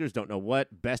some Oscars. Don't know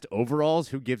what. Best overalls.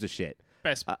 Who gives a shit?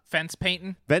 Best fence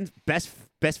painting.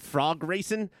 Best frog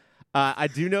racing. I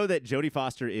do know that Jodie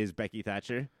Foster is Becky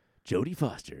Thatcher. Jodie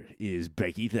Foster is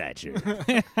Becky Thatcher.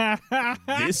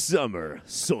 This summer,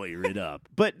 Sawyer it up.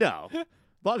 But no,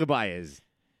 Lullaby is.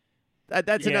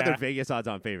 That's another Vegas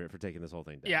odds-on favorite for taking this whole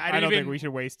thing down. Yeah, I don't think we should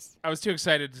waste. I was too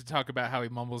excited to talk about how he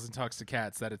mumbles and talks to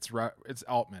cats that it's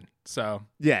Altman. So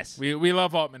Yes. we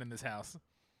love Altman in this house.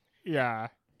 Yeah.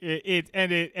 It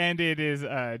is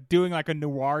doing like a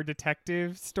noir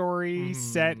detective story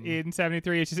set in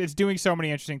 73. It's doing so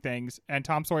many interesting things, and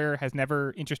Tom Sawyer has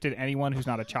never interested anyone who's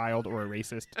not a child or a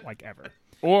racist, like, ever.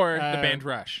 Or the band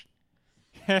Rush.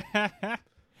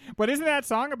 But isn't that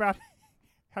song about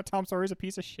how Tom Sawyer's a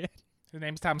piece of shit? His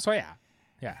name's Tom Sawyer.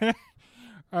 Yeah.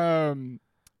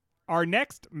 Our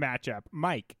next matchup,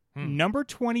 Mike, number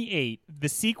 28, the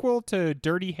sequel to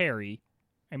Dirty Harry,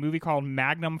 a movie called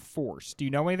Magnum Force. Do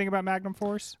you know anything about Magnum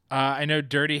Force? I know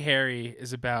Dirty Harry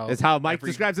is about. That's how Mike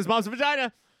describes his mom's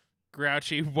vagina.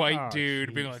 Grouchy white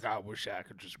dude jeez. being like, I wish I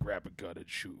could just grab a gun and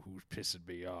shoot who's pissing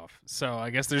me off. So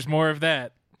I guess there's more of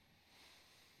that.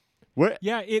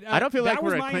 Yeah, I don't feel like that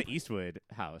we're was a Clint Eastwood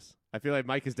house. I feel like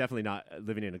Mike is definitely not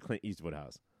living in a Clint Eastwood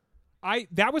house.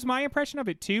 That was my impression of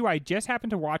it too. I just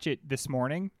happened to watch it this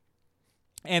morning,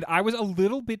 and I was a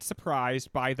little bit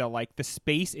surprised by the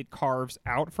space it carves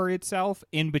out for itself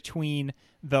in between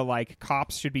the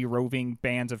cops should be roving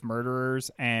bands of murderers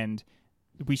and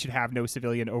we should have no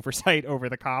civilian oversight over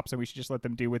the cops and we should just let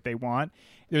them do what they want.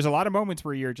 There's a lot of moments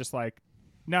where you're just like,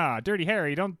 nah, Dirty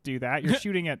Harry, don't do that.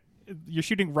 You're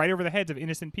shooting right over the heads of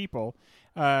innocent people.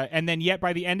 And then yet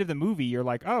by the end of the movie, you're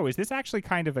like, oh, is this actually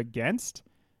kind of against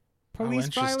police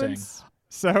violence?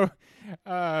 So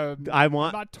I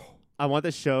want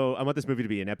this movie to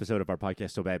be an episode of our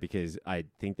podcast so bad because I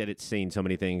think that it's saying so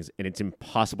many things and it's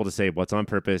impossible to say what's on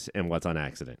purpose and what's on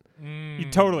accident.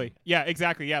 Totally. Yeah,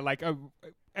 exactly. Yeah,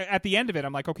 at the end of it,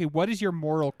 I'm like, okay, what is your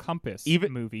moral compass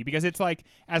movie? Because it's like,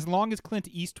 as long as Clint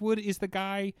Eastwood is the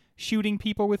guy shooting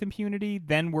people with impunity,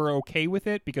 then we're okay with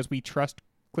it because we trust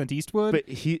Clint Eastwood.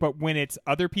 But when it's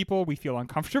other people, we feel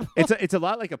uncomfortable. It's a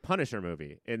lot like a Punisher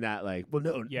movie in that,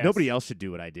 nobody else should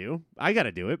do what I do. I got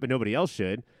to do it, but nobody else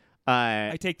should.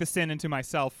 I take the sin into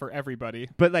myself for everybody.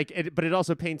 But it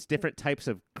also paints different types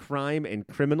of crime and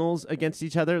criminals against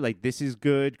each other. Like, this is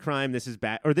good crime, this is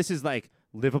bad, or this is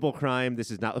livable crime, this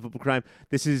is not livable crime.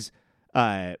 This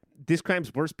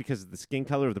crime's worse because of the skin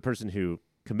color of the person who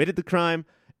committed the crime.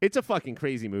 It's a fucking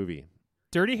crazy movie.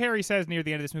 Dirty Harry says near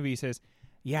the end of this movie, he says,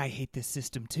 "Yeah, I hate this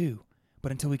system too,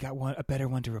 but until we got a better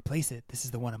one to replace it, this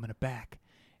is the one I'm going to back."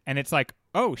 And it's like,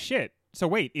 oh shit. So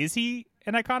wait, is he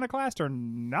an iconoclast or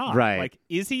not? Right.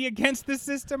 Is he against this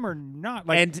system or not?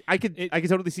 And I could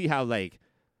totally see how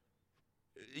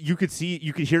you could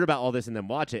hear about all this and then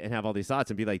watch it and have all these thoughts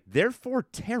and be like, therefore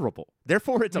terrible.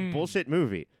 Therefore it's a bullshit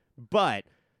movie. But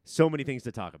so many things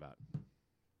to talk about.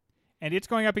 And it's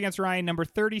going up against Ryan, number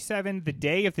 37, The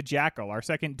Day of the Jackal, our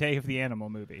second Day of the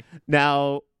Animal movie.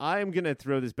 Now, I'm going to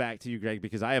throw this back to you, Greg,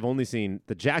 because I have only seen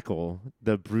The Jackal,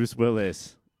 the Bruce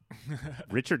Willis,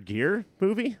 Richard Gere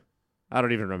movie. I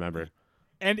don't even remember.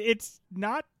 And it's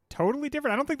not totally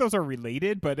different. I don't think those are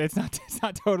related, but it's not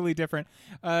totally different.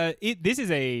 This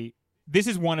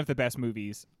is one of the best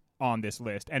movies on this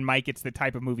list. And Mike, it's the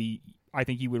type of movie I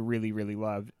think you would really, really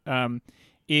love.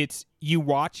 You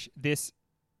watch this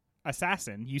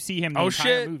assassin, you see him the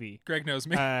entire movie. Greg knows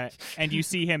me. And you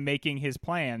see him making his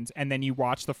plans, and then you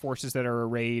watch the forces that are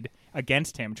arrayed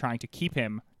against him, trying to keep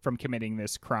him from committing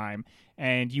this crime.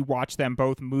 And you watch them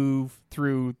both move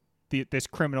through this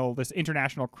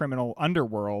international criminal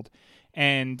underworld.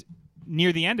 And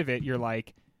near the end of it, you're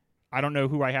like, I don't know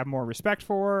who I have more respect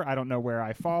for. I don't know where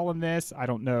I fall in this. I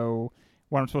don't know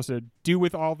what I'm supposed to do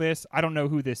with all this. I don't know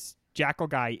who this Jackal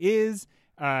guy is.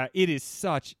 It is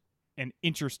such an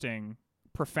interesting,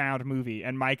 profound movie.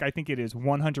 And Mike, I think it is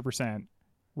 100%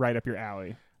 right up your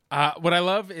alley. What I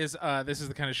love is this is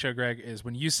the kind of show, Greg, is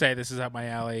when you say this is up my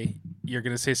alley, you're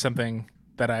going to say something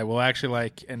that I will actually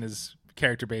like and is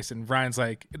character base, and Ryan's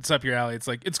like, it's up your alley. It's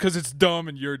like, it's because it's dumb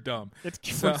and you're dumb. It's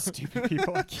for stupid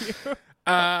people like you.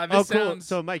 This cool. sounds...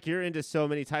 So, Mike, you're into so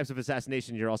many types of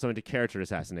assassination. You're also into character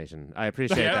assassination. I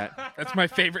appreciate that. That's my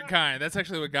favorite kind. That's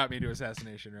actually what got me to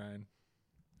assassination, Ryan.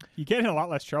 You get in a lot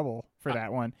less trouble for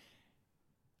that one.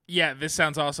 Yeah, this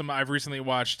sounds awesome. I've recently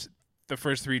watched the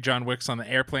first 3 John Wicks on the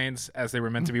airplanes as they were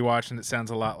meant to be watched, and it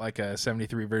sounds a lot like a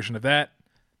 73 version of that.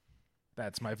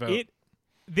 That's my vote.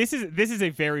 This is a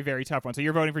very, very tough one. So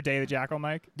you're voting for Day of the Jackal,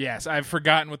 Mike? Yes, I've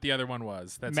forgotten what the other one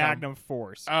was. That's Magnum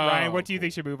Force. Oh, Ryan, what do you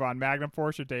think should move on? Magnum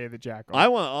Force or Day of the Jackal? I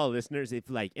want all listeners,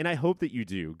 and I hope that you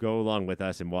do go along with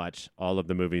us and watch all of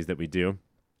the movies that we do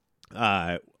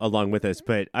along with us.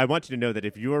 But I want you to know that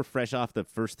if you're fresh off the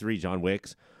first 3 John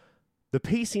Wicks, the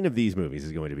pacing of these movies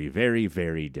is going to be very,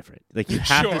 very different. Like, you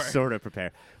have to sort of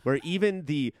prepare. Where even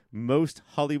the most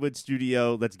Hollywood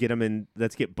studio, let's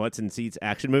get butts in seats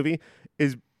action movie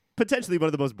is potentially one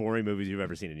of the most boring movies you've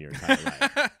ever seen in your entire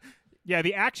life. Yeah,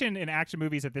 the action in action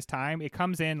movies at this time, it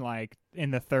comes in like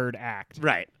in the 3rd act.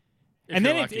 Right. And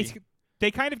then they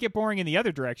kind of get boring in the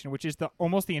other direction, which is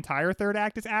almost the entire 3rd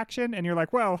act is action, and you're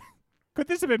like, well, could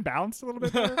this have been balanced a little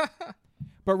bit better?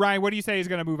 But Ryan, what do you say is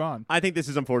going to move on? I think this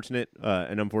is unfortunate,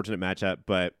 an unfortunate matchup,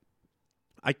 but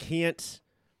I can't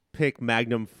pick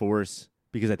Magnum Force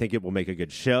because I think it will make a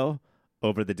good show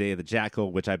over the Day of the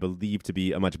Jackal, which I believe to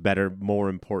be a much better, more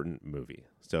important movie.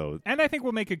 And I think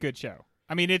we'll make a good show.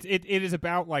 I mean, it is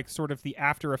about like sort of the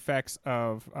after effects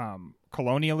of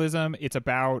colonialism. It's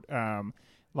about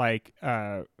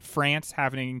France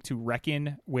having to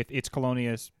reckon with its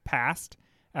colonialist past.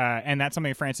 And that's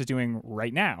something France is doing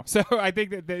right now. So I think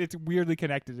that it's weirdly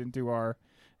connected into our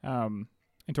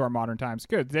modern times.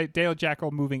 Good. Day of the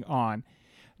Jackal moving on.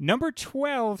 Number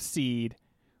 12 seed,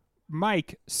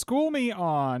 Mike, school me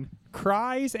on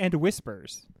Cries and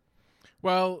Whispers.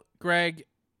 Well, Greg,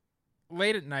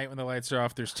 late at night when the lights are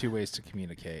off, there's 2 ways to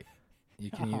communicate.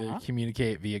 You can either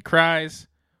communicate via cries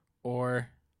or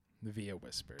via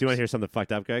whispers. Do you want to hear something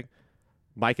fucked up, Greg?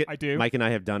 I do. Mike and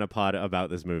I have done a pod about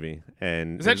this movie,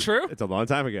 and is that true? It's a long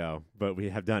time ago, but we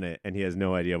have done it, and he has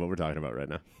no idea what we're talking about right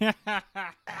now.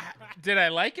 Did I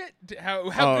like it? How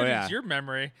good is your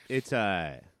memory? It's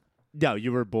no,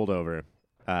 you were bowled over.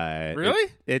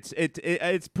 Really?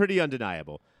 It's pretty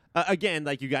undeniable. Again,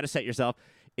 like, you got to set yourself.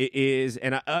 It is,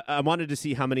 and I wanted to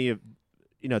see how many of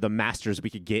the masters we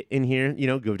could get in here.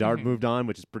 Godard moved on,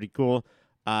 which is pretty cool.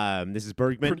 This is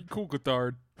Bergman. Pretty cool,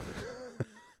 Godard.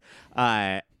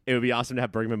 It would be awesome to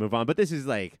have Bergman move on, but this is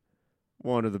like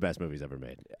one of the best movies ever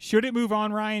made. Should it move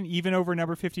on, Ryan, even over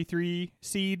number 53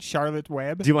 seed, Charlotte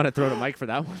Webb? Do you want to throw to Mike for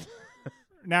that one?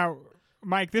 Now,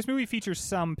 Mike, this movie features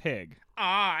some pig.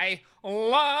 I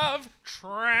love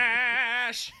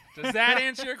trash. Does that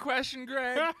answer your question,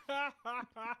 Greg?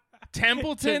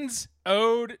 Templeton's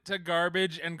Ode to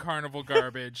Garbage and Carnival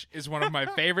Garbage is one of my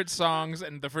favorite songs,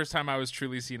 and the first time I was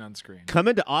truly seen on screen. Come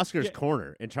into Oscar's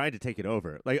corner and try to take it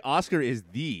over. Like, Oscar is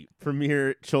the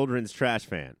premier children's trash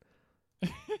fan.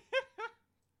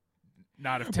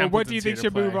 Not if Templeton's Well, what do you think here to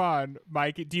should play. move on,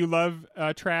 Mike? Do you love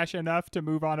trash enough to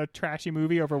move on a trashy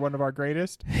movie over one of our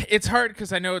greatest? It's hard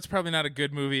because I know it's probably not a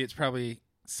good movie. It's probably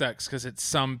sucks because it's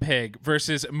some pig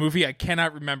versus a movie I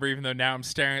cannot remember, even though now I'm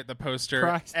staring at the poster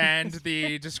Christ. and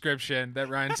the description that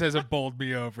Ryan says have bowled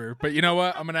me over. But you know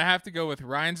what? I'm going to have to go with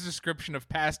Ryan's description of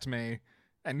Past Me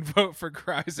and vote for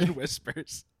Cries and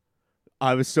Whispers.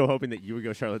 I was so hoping that you would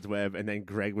go Charlotte's Web and then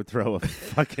Greg would throw a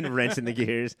fucking wrench in the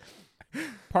gears.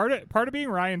 Part of being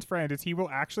Ryan's friend is he will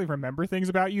actually remember things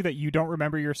about you that you don't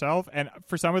remember yourself, and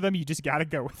for some of them you just got to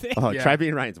go with it. Oh, Yeah. try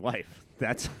being Ryan's wife.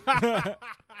 That's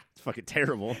it's fucking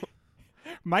terrible.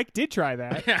 Mike did try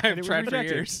that. and it I've was tried for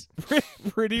rejected. years.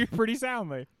 pretty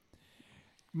soundly.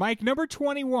 Mike, number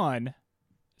 21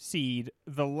 seed,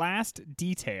 The Last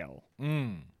Detail.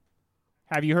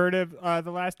 Have you heard of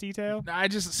The Last Detail?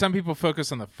 Some people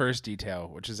focus on the first detail,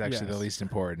 which is actually the Yes. least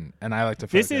important, and I like to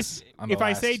focus This is on the if I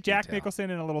last say Jack detail. Nicholson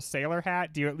in a little sailor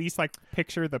hat, do you at least like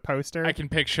picture the poster? I can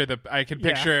picture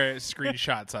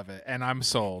screenshots of it, and I'm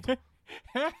sold.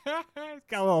 He's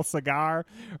got a little cigar.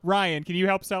 Ryan, can you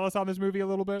help sell us on this movie a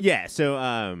little bit? Yeah,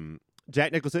 so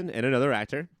Jack Nicholson and another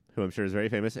actor, who I'm sure is very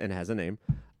famous and has a name,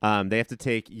 they have to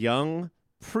take young,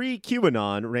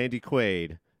 pre-QAnon Randy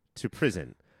Quaid to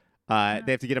prison.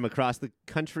 They have to get him across the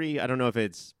country. I don't know if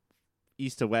it's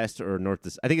east to west or north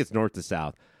to... I think it's north to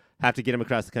south. Have to get him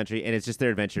across the country, and it's just their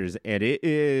adventures, and it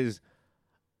is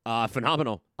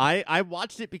phenomenal. I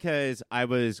watched it because I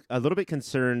was a little bit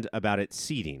concerned about its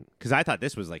seeding, because I thought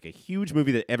this was like a huge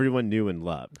movie that everyone knew and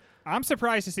loved. I'm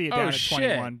surprised to see it down at shit.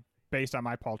 21 based on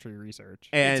my paltry research.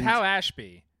 And It's Hal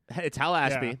Ashby. It's Hal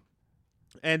Ashby. Yeah.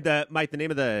 And Mike, the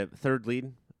name of the third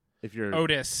lead, if you're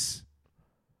Otis.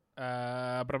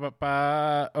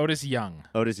 Otis Young.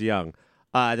 Otis Young.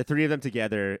 The three of them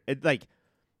together,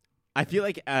 I feel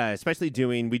like, especially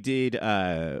we did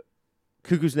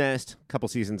Cuckoo's Nest a couple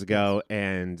seasons ago,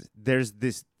 and there's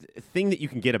this thing that you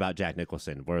can get about Jack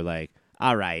Nicholson where, like,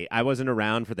 all right, I wasn't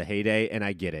around for the heyday, and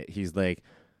I get it. He's, like,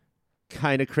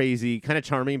 kind of crazy, kind of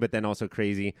charming, but then also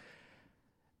crazy.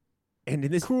 And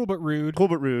in this Cool but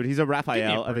rude. He's a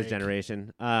Raphael of his break.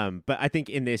 generation. But I think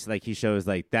in this, like, he shows,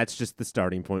 like, that's just the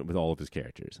starting point with all of his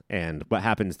characters. And what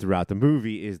happens throughout the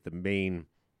movie is the main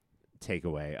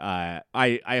takeaway.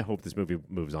 I hope this movie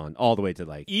moves on all the way to,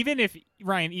 like, Even if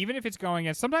it's going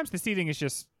against, sometimes the seeding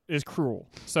is cruel.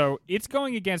 So it's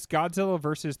going against Godzilla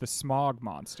versus the Smog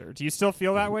Monster. Do you still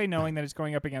feel that way, knowing that it's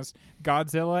going up against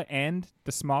Godzilla and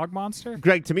the Smog Monster?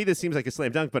 Greg, to me, this seems like a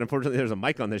slam dunk, but unfortunately, there's a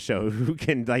Mike on this show who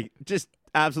can, like, just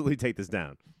absolutely take this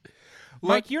down.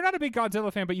 Mike, you're not a big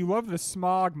Godzilla fan, but you love the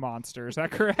Smog Monster. Is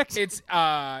that correct? It's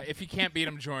if you can't beat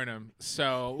him, join him.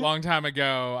 So long time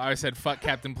ago, I said fuck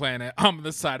Captain Planet. I'm on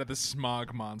the side of the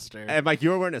Smog Monster. And Mike,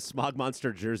 you're wearing a Smog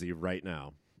Monster jersey right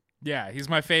now. Yeah, he's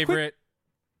my favorite.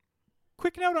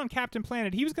 Quick note on Captain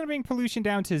Planet. He was going to bring pollution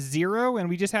down to 0, and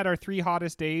we just had our 3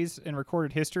 hottest days in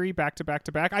recorded history back to back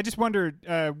to back. I just wondered,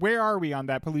 where are we on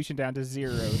that pollution down to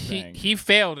 0 thing? He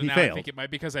failed, and He now failed. I think it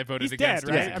might be because I voted He's against dead,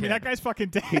 him. right? as a I mean, kid. that guy's fucking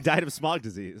dead. He died of smog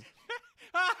disease.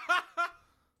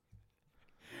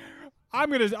 I'm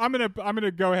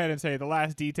gonna go ahead and say the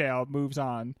last detail moves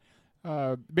on.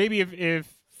 Maybe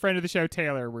if friend of the show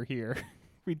Taylor were here,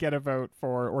 we'd get a vote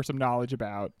for or some knowledge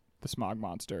about the Smog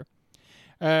Monster.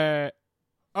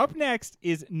 Up next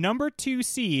is number 2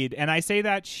 seed, and I say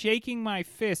that shaking my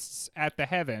fists at the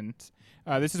heavens.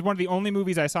 This is one of the only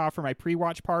movies I saw for my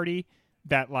pre-watch party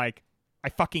that, like, I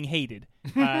fucking hated.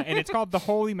 And it's called The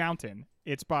Holy Mountain.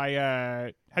 It's by,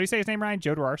 how do you say his name, Ryan?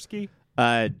 Jodorowsky?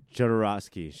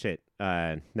 Jodorowsky. Shit.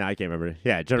 No, I can't remember.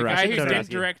 Yeah, The guy who Jodorowsky. didn't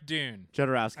direct Dune.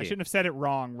 Jodorowsky. I shouldn't have said it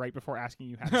wrong right before asking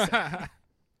you how to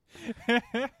say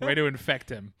it. Way to infect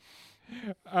him.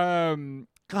 God.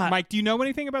 Mike, do you know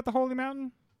anything about The Holy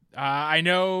Mountain? I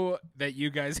know that you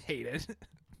guys hate it.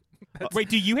 Wait,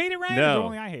 do you hate it, Ryan? No. Or do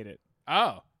only I hate it?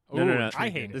 Oh. No. Ooh, I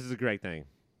hate it. This is a great thing.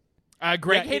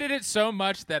 Greg Yeah, hated it so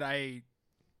much that I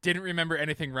didn't remember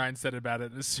anything Ryan said about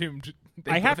it and assumed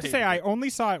they I have both to say, hated I it. only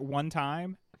saw it one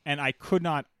time, and I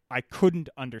couldn't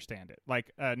understand it.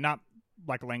 Like, not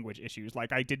like language issues.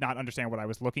 Like, I did not understand what I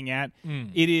was looking at.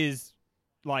 It is,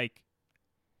 like,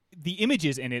 the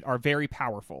images in it are very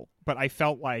powerful, but I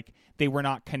felt like they were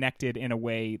not connected in a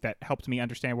way that helped me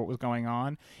understand what was going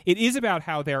on. It is about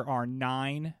how there are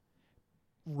 9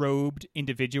 robed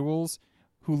individuals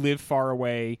who live far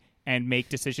away and make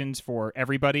decisions for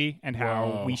everybody, and how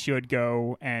Whoa. we should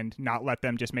go and not let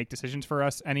them just make decisions for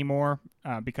us anymore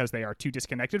because they are too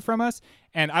disconnected from us.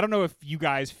 And I don't know if you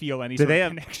guys feel any Do sort they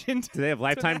of have- connection. Do they have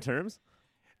lifetime that. terms?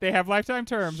 They have lifetime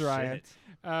terms, Ryan.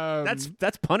 Shit.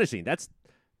 That's punishing. That's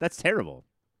terrible.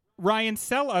 Ryan,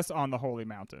 sell us on the Holy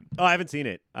Mountain. Oh, I haven't seen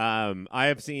it. I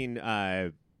have seen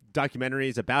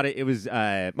documentaries about it. It was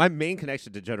my main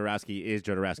connection to Jodorowsky is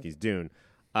Jodorowsky's Dune,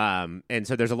 and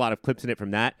so there's a lot of clips in it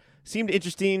from that. Seemed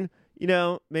interesting, you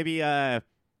know. Maybe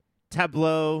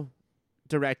tableau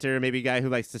director, maybe a guy who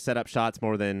likes to set up shots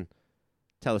more than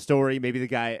tell a story. Maybe the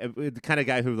kind of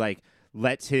guy who, like,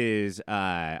 lets his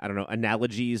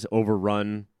analogies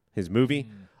overrun his movie.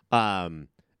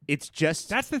 It's just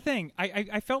That's the thing.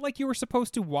 I felt like you were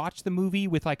supposed to watch the movie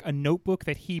with, like, a notebook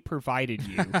that he provided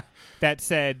you that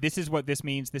said, this is what this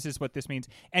means, this is what this means.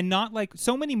 And not like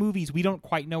so many movies, we don't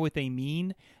quite know what they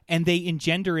mean. And they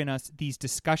engender in us these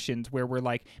discussions where we're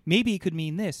like, maybe it could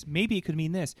mean this, maybe it could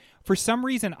mean this. For some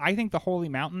reason, I think The Holy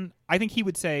Mountain, I think he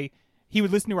would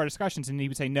listen to our discussions and he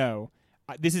would say, no,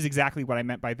 this is exactly what I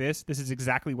meant by this. This is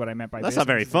exactly what I meant by that's this. not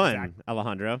very This is fun,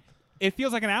 Alejandro. It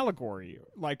feels like an allegory,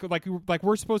 like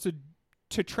we're supposed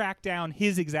to track down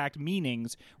his exact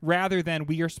meanings rather than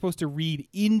we are supposed to read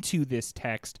into this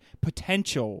text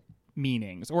potential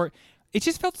meanings. Or it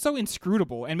just felt so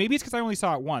inscrutable. And maybe it's because I only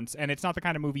saw it once, and it's not the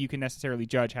kind of movie you can necessarily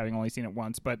judge having only seen it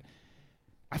once. But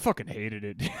I fucking hated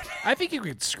it. I think you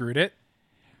could screwed it.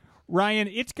 Ryan,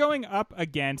 it's going up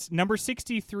against number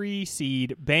 63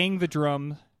 seed Bang the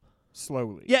Drum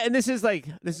Slowly. Yeah, and this is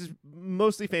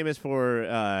mostly famous for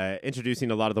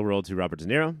introducing a lot of the world to Robert De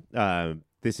Niro.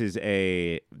 This is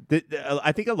I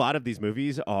think a lot of these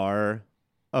movies are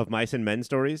of mice and men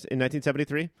stories in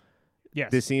 1973.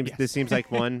 Yes. This seems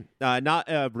like one, not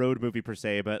a road movie per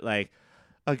se, but like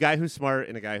a guy who's smart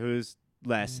and a guy who's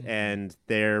Les and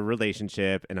their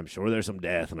relationship, and I'm sure there's some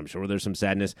death, and I'm sure there's some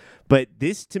sadness. But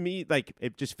this, to me, like,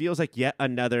 it just feels like yet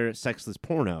another sexless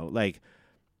porno. Like,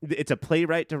 it's a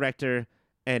playwright director,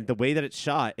 and the way that it's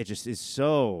shot, it just is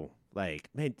so, like,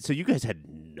 man, so you guys had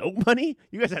no money?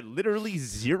 You guys had literally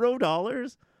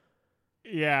 $0?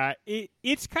 Yeah,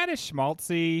 it's kind of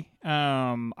schmaltzy.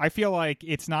 I feel like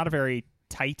it's not a very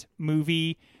tight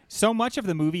movie. So much of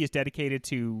the movie is dedicated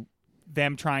to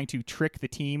them trying to trick the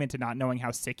team into not knowing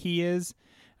how sick he is.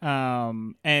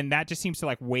 And that just seems to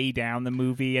like weigh down the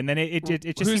movie. And then it just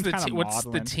seems kind of What's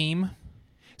the team?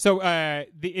 So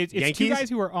it's Yankees? two guys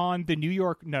who are on the New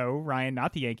York. No, Ryan,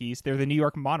 not the Yankees. They're the New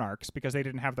York Monarchs because they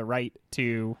didn't have the right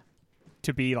to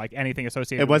be like anything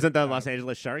associated. It wasn't with, the Los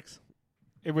Angeles Sharks?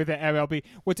 With the MLB.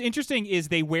 What's interesting is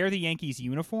they wear the Yankees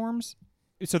uniforms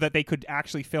so that they could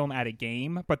actually film at a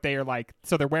game, but they are like,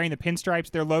 so they're wearing the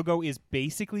pinstripes. Their logo is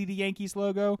basically the Yankees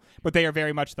logo, but they are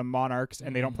very much the Monarchs,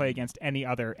 and they don't play against any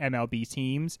other MLB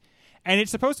teams. And it's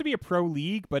supposed to be a pro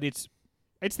league, but it's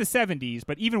the 70s.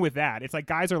 But even with that, it's like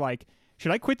guys are like,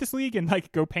 should I quit this league and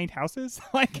like go paint houses?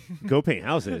 Like, Go paint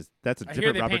houses. That's a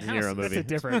different Robert De Niro movie. that's a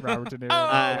different Robert De Niro.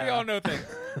 Oh, we all know things.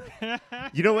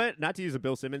 You know what? Not to use a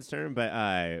Bill Simmons term, but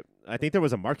I think there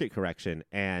was a market correction,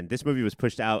 and this movie was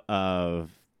pushed out of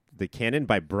the canon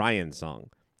by Brian's song.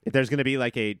 If there's going to be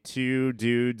like a two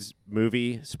dudes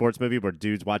movie, sports movie, where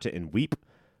dudes watch it and weep,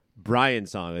 Brian's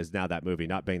song is now that movie,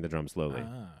 not Bang the Drum Slowly.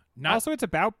 Also, it's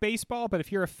about baseball, but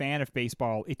if you're a fan of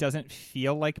baseball, it doesn't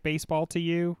feel like baseball to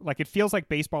you. Like, it feels like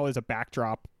baseball is a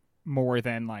backdrop more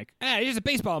than like, it's a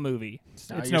baseball movie. It's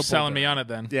You're no selling bullshit. me on it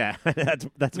then. Yeah,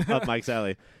 that's up Mike's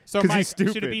alley. So, 'Cause Mike, he's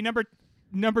stupid. should it be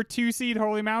number 2 seed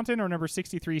Holy Mountain or number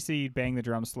 63 seed Bang the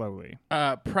Drum Slowly?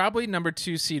 Probably number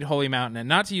 2 seed Holy Mountain, and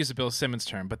not to use a Bill Simmons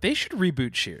term, but they should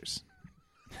reboot Cheers.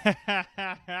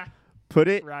 Put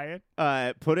it, Ryan?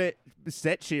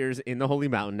 set Cheers in the Holy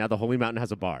Mountain. Now the Holy Mountain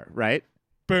has a bar, right?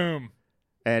 Boom.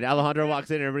 And Alejandro walks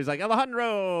in, and everybody's like,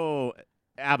 Alejandro!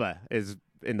 ABBA is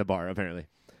in the bar, apparently.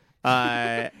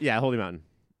 Yeah, Holy Mountain.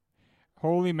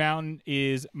 Holy Mountain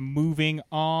is moving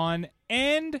on,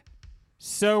 and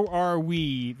so are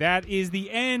we. That is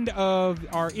the end of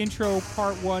our intro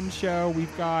part 1 show.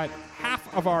 We've got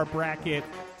half of our bracket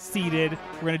seated.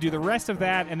 We're going to do the rest of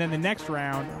that and then the next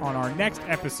round on our next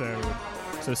episode.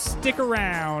 So stick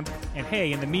around, and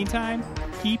hey, in the meantime,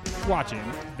 keep watching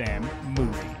them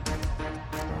movies.